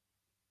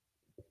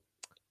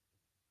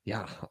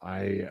 Yeah,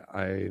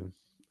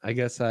 I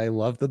guess I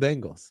love the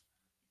Bengals.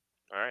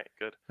 All right,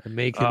 good. I'm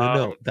making a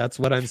note. That's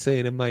what I'm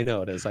saying in my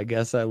note is I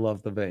guess I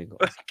love the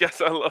Bengals. Guess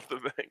I love the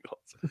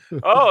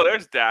Bengals. Oh,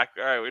 there's Dak.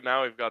 All right,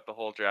 now we've got the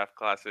whole draft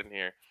class in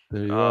here.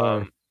 There you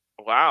are.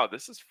 Wow,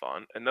 this is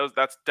fun. And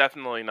that's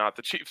definitely not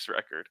the Chiefs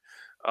record.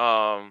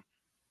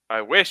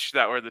 I wish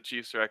that were the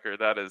Chiefs record.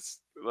 That is,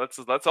 let's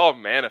all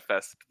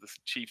manifest the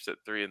Chiefs at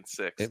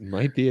 3-6. It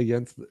might be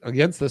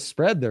against the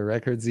spread. Their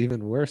record's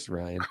even worse,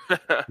 Ryan.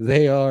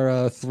 They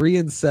are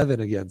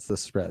 3-7 against the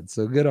spread.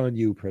 So good on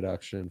you,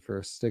 production,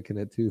 for sticking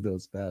it to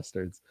those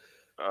bastards.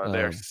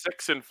 They're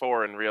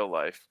 6-4 in real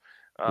life,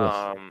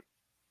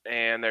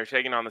 and they're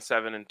taking on the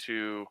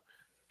 7-2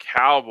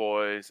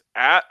 Cowboys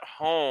at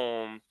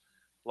home.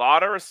 A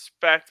lot of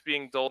respect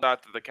being doled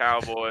out to the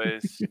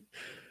Cowboys.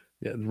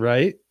 Yeah,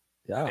 right.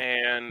 Yeah.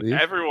 And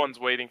everyone's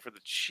waiting for the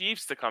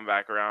Chiefs to come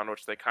back around,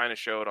 which they kind of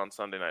showed on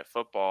Sunday Night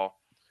Football.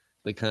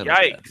 They kind of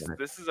yikes! Right?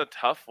 This is a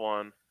tough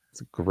one. It's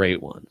a great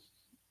one.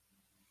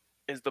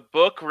 Is the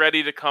book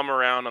ready to come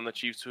around on the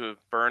Chiefs who have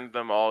burned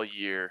them all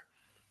year?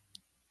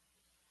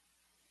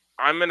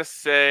 I'm gonna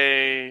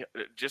say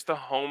just a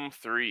home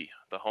 3.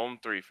 The home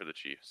 3 for the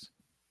Chiefs.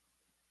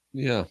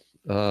 Yeah.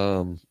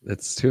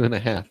 It's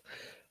 2.5.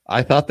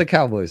 I thought the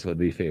Cowboys would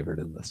be favored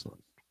in this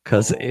one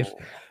because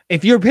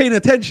if you're paying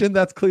attention,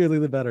 that's clearly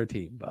the better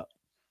team, but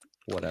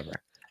whatever.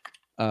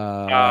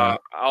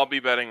 I'll be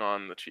betting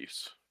on the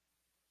Chiefs.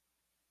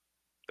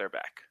 They're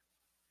back.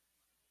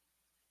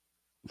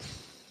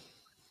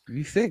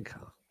 You think?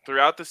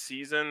 Throughout the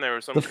season, there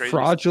was some crazy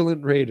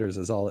fraudulent Raiders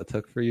is all it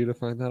took for you to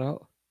find that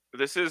out?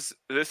 This is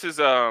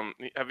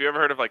have you ever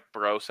heard of like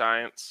bro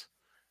science?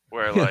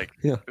 Where like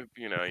you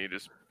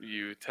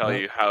tell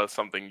you how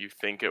something you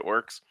think it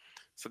works.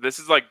 So this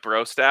is like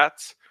bro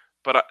stats.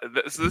 But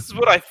this is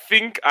what I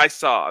think I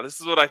saw.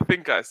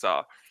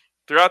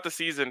 Throughout the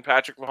season,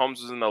 Patrick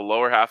Mahomes was in the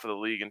lower half of the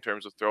league in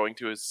terms of throwing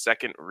to his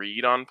second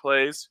read on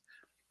plays.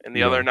 And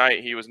the other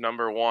night, he was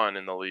number 1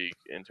 in the league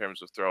in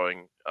terms of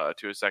throwing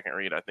to his second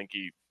read. I think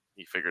he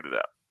figured it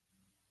out.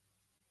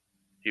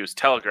 He was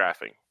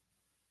telegraphing.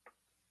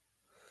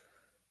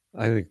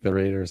 I think the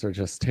Raiders are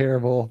just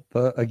terrible.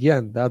 But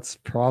again, that's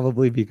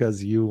probably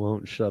because you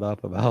won't shut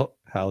up about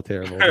how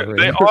terrible the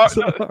Raiders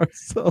are.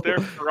 So. They're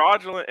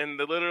fraudulent, and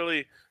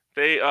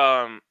they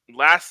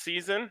last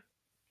season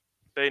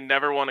they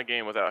never won a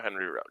game without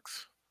Henry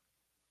Ruggs.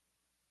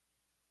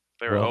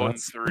 They were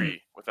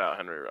 0-3 without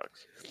Henry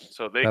Ruggs,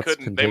 so they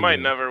couldn't. They might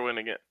never win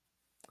again.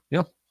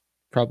 Yeah,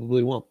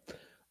 probably won't.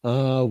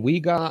 We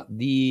got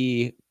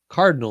the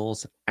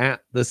Cardinals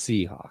at the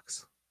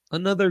Seahawks.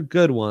 Another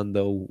good one,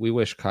 though. We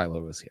wish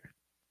Kyler was here.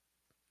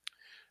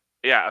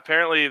 Yeah,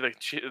 apparently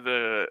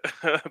the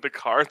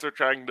Cards are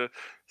trying to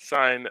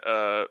sign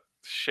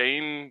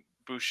Shane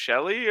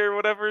Buechele or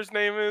whatever his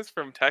name is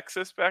from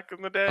Texas back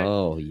in the day.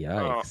 Oh,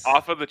 yikes.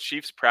 Off of the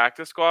Chiefs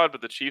practice squad,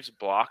 but the Chiefs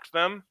blocked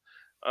them.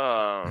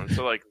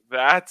 So like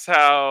that's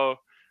how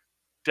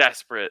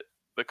desperate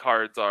the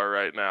Cards are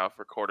right now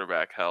for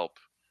quarterback help,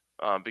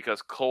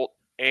 because Colt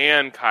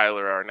and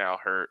Kyler are now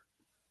hurt.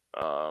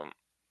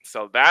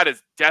 So that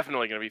is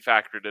definitely going to be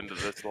factored into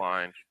this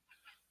line.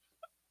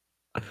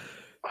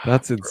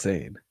 That's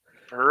insane.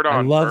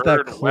 I love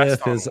that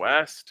Cliff is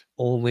West.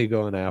 Only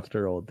going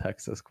after old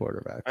Texas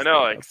quarterbacks. I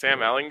know, like Sam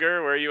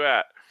Ehlinger, where are you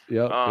at?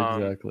 Yep,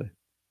 exactly.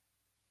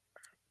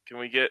 Can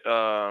we get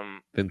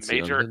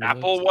Major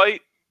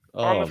Applewhite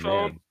on the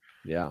phone? Man.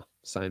 Yeah,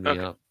 sign me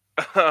up.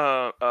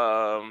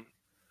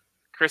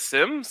 Chris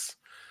Sims?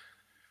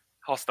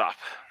 I'll stop.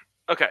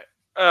 Okay.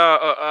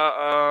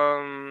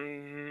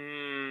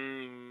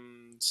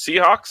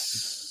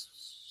 Seahawks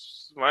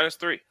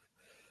 -3.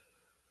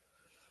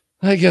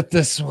 I get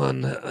this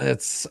one.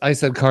 I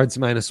said Cards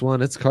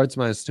 -1. It's Cards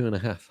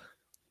 -2.5.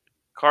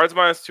 Cards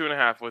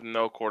 -2.5 with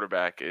no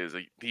quarterback is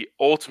the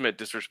ultimate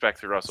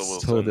disrespect to Russell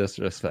Wilson. So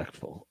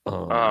disrespectful.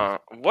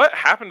 What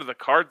happened to the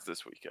Cards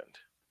this weekend?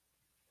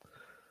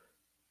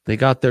 They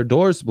got their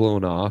doors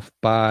blown off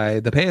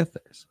by the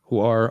Panthers, who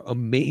are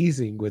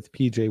amazing with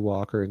PJ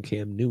Walker and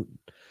Cam Newton.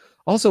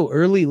 Also,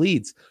 early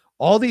leads.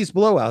 All these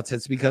blowouts,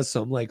 it's because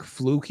some like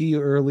fluky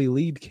early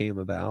lead came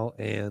about,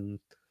 and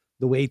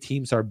the way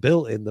teams are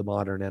built in the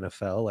modern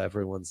NFL,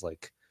 everyone's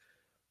like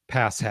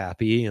pass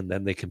happy, and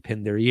then they can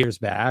pin their ears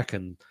back,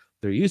 and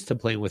they're used to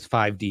playing with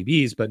 5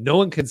 DBs, but no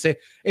one can say,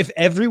 if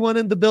everyone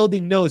in the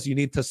building knows you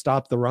need to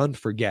stop the run,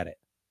 forget it.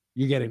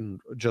 You're getting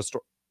just,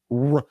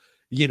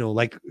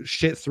 like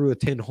shit through a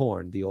tin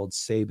horn, the old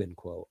Saban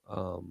quote.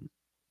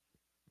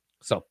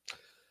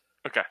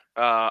 Okay.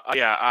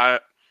 I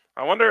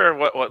wonder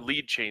what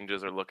lead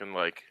changes are looking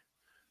like.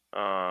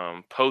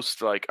 I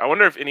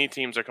wonder if any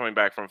teams are coming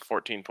back from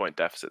 14-point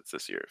deficits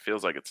this year. It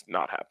feels like it's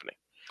not happening.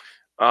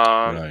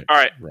 Right, all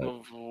right.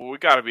 right. We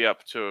got to be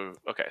up to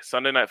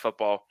Sunday Night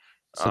Football.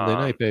 Sunday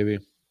night, baby.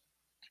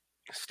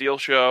 Steel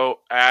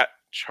Show at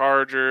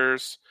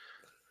Chargers,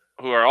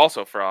 who are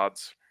also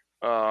frauds.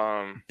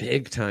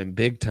 Big time.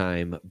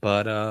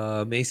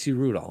 But Macy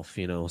Rudolph,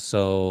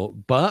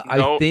 but no,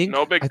 I think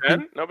no Big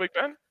Ben. No Big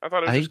Ben. I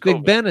thought it was I just think COVID.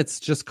 Big Ben, it's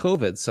just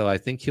COVID. So I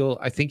think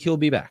he'll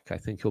be back. I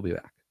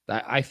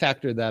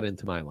factored that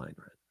into my line,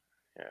 right?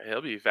 Yeah,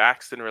 he'll be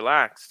vaxxed and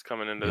relaxed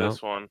coming into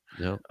this one.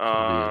 Yep.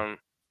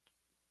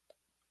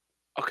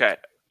 Okay.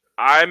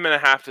 I'm gonna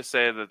have to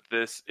say that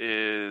this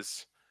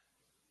is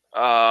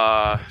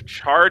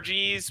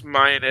Chargies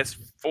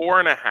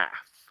 -4.5.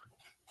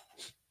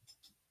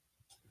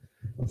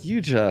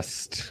 You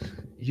just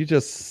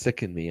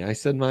sicken me. I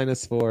said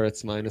 -4.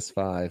 It's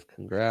 -5.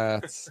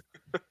 Congrats.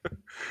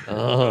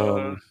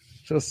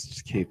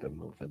 Just keep it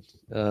moving.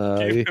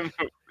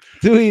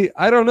 Do we?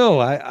 I don't know.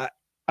 I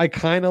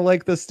kind of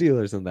like the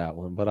Steelers in that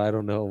one, but I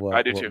don't know what.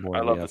 I do what too. more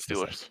I love we the have to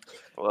Steelers. say.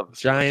 I love the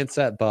Steelers. Giants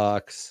at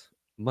Bucks.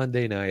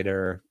 Monday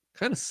nighter.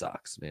 Kind of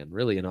sucks, man.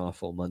 Really an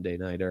awful Monday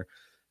nighter.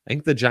 I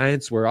think the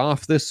Giants were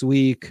off this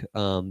week.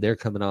 They're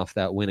coming off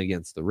that win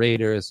against the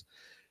Raiders.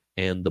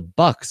 And the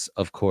Bucks,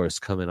 of course,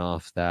 coming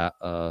off that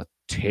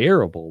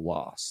terrible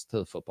loss to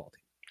the football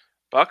team.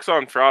 Bucks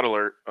on fraud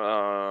alert.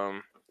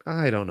 I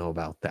don't know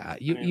about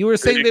that. You were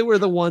saying they were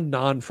the one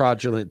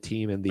non-fraudulent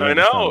team in the I NFL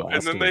know,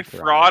 and then they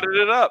frauded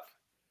it up.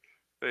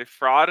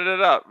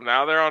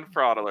 Now they're on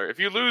fraud alert. If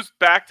you lose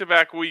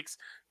back-to-back weeks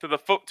to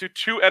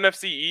two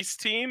NFC East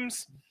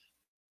teams,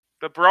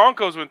 the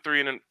Broncos went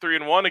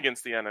 3-1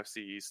 against the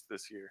NFC East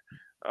this year.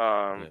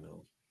 I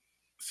know.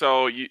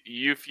 So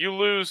if you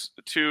lose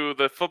to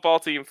the football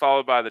team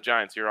followed by the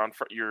Giants, you're a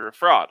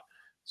fraud.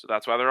 So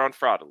that's why they're on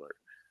fraud alert.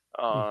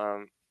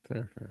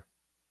 Fair.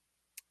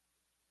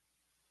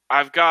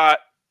 I've got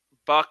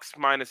Bucks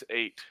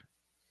 -8.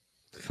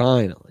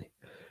 Finally.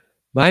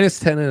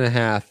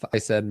 -10.5. I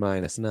said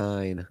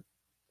 -9.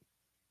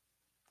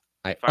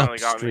 I finally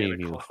got me upstream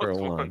in a you close for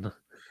one. one.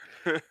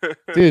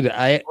 Dude,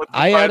 I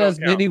had as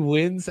count? many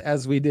wins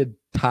as we did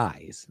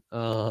ties.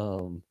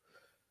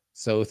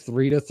 So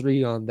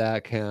 3-3 on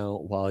that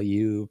count, while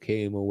you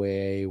came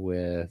away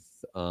with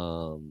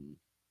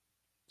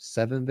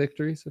 7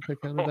 victories, if I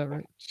counted that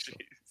right.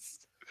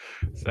 Jeez.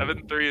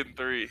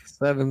 7-3-3.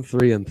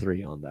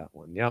 7-3-3 on that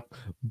one. Yep.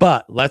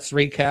 But let's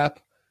recap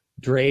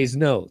Dre's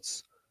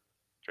notes.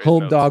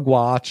 Home dog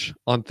watch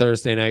on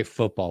Thursday Night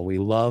Football. We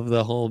love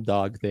the home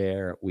dog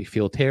there. We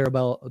feel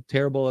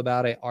terrible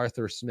about it.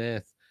 Arthur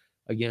Smith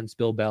against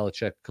Bill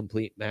Belichick,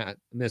 complete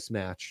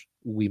mismatch.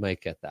 We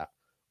might get that.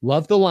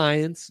 Love the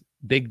Lions,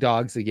 big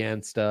dogs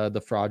against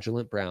the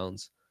fraudulent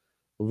Browns.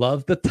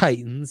 Love the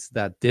Titans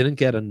that didn't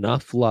get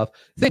enough love.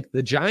 I think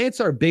the Giants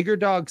are bigger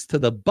dogs to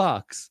the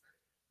Bucks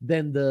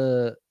than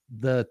the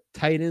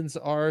Titans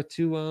are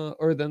to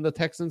or than the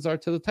Texans are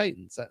to the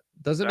Titans. That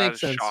doesn't make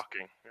sense.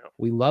 Shocking. Yep.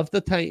 We love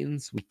the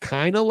Titans. We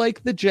kind of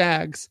like the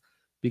Jags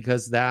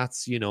because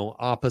that's,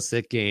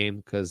 opposite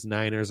game because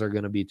Niners are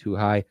going to be too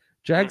high.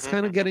 Jags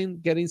kind of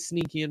getting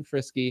sneaky and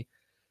frisky.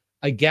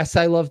 I guess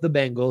I love the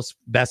Bengals.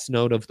 Best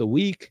note of the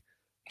week.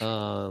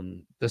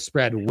 The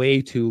spread way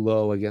too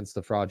low against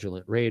the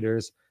fraudulent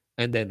Raiders.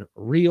 And then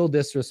real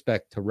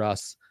disrespect to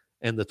Russ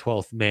and the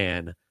 12th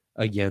man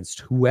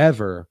against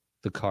whoever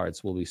the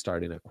Cards will be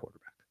starting at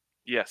quarterback.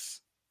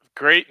 Yes.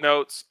 Great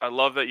notes. I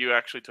love that you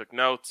actually took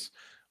notes.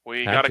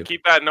 We got to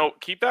keep that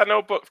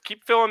notebook,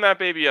 keep filling that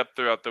baby up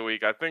throughout the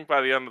week. I think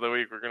by the end of the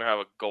week, we're going to have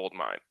a gold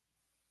mine.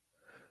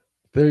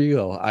 There you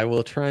go. I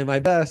will try my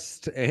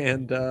best.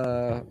 And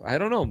I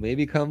don't know,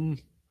 maybe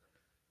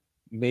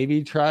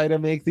try to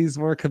make these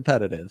more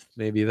competitive.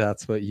 Maybe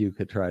that's what you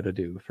could try to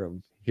do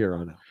from here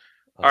on out.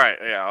 All right.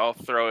 Yeah, I'll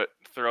throw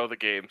the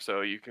game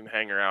so you can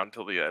hang around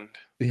till the end.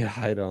 Yeah,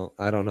 I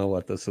don't know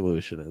what the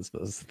solution is.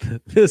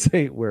 This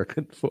ain't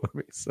working for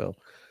me. So,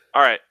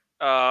 all right.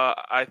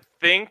 I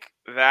think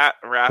that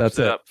wraps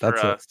it up for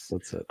us.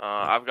 That's it.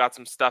 I've got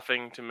some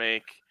stuffing to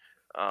make.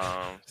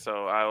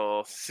 So I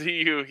will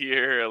see you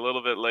here a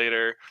little bit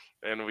later,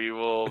 and we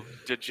will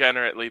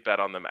degenerately bet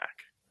on the Mac.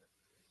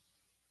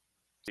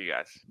 See you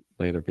guys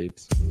Later,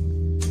 peeps.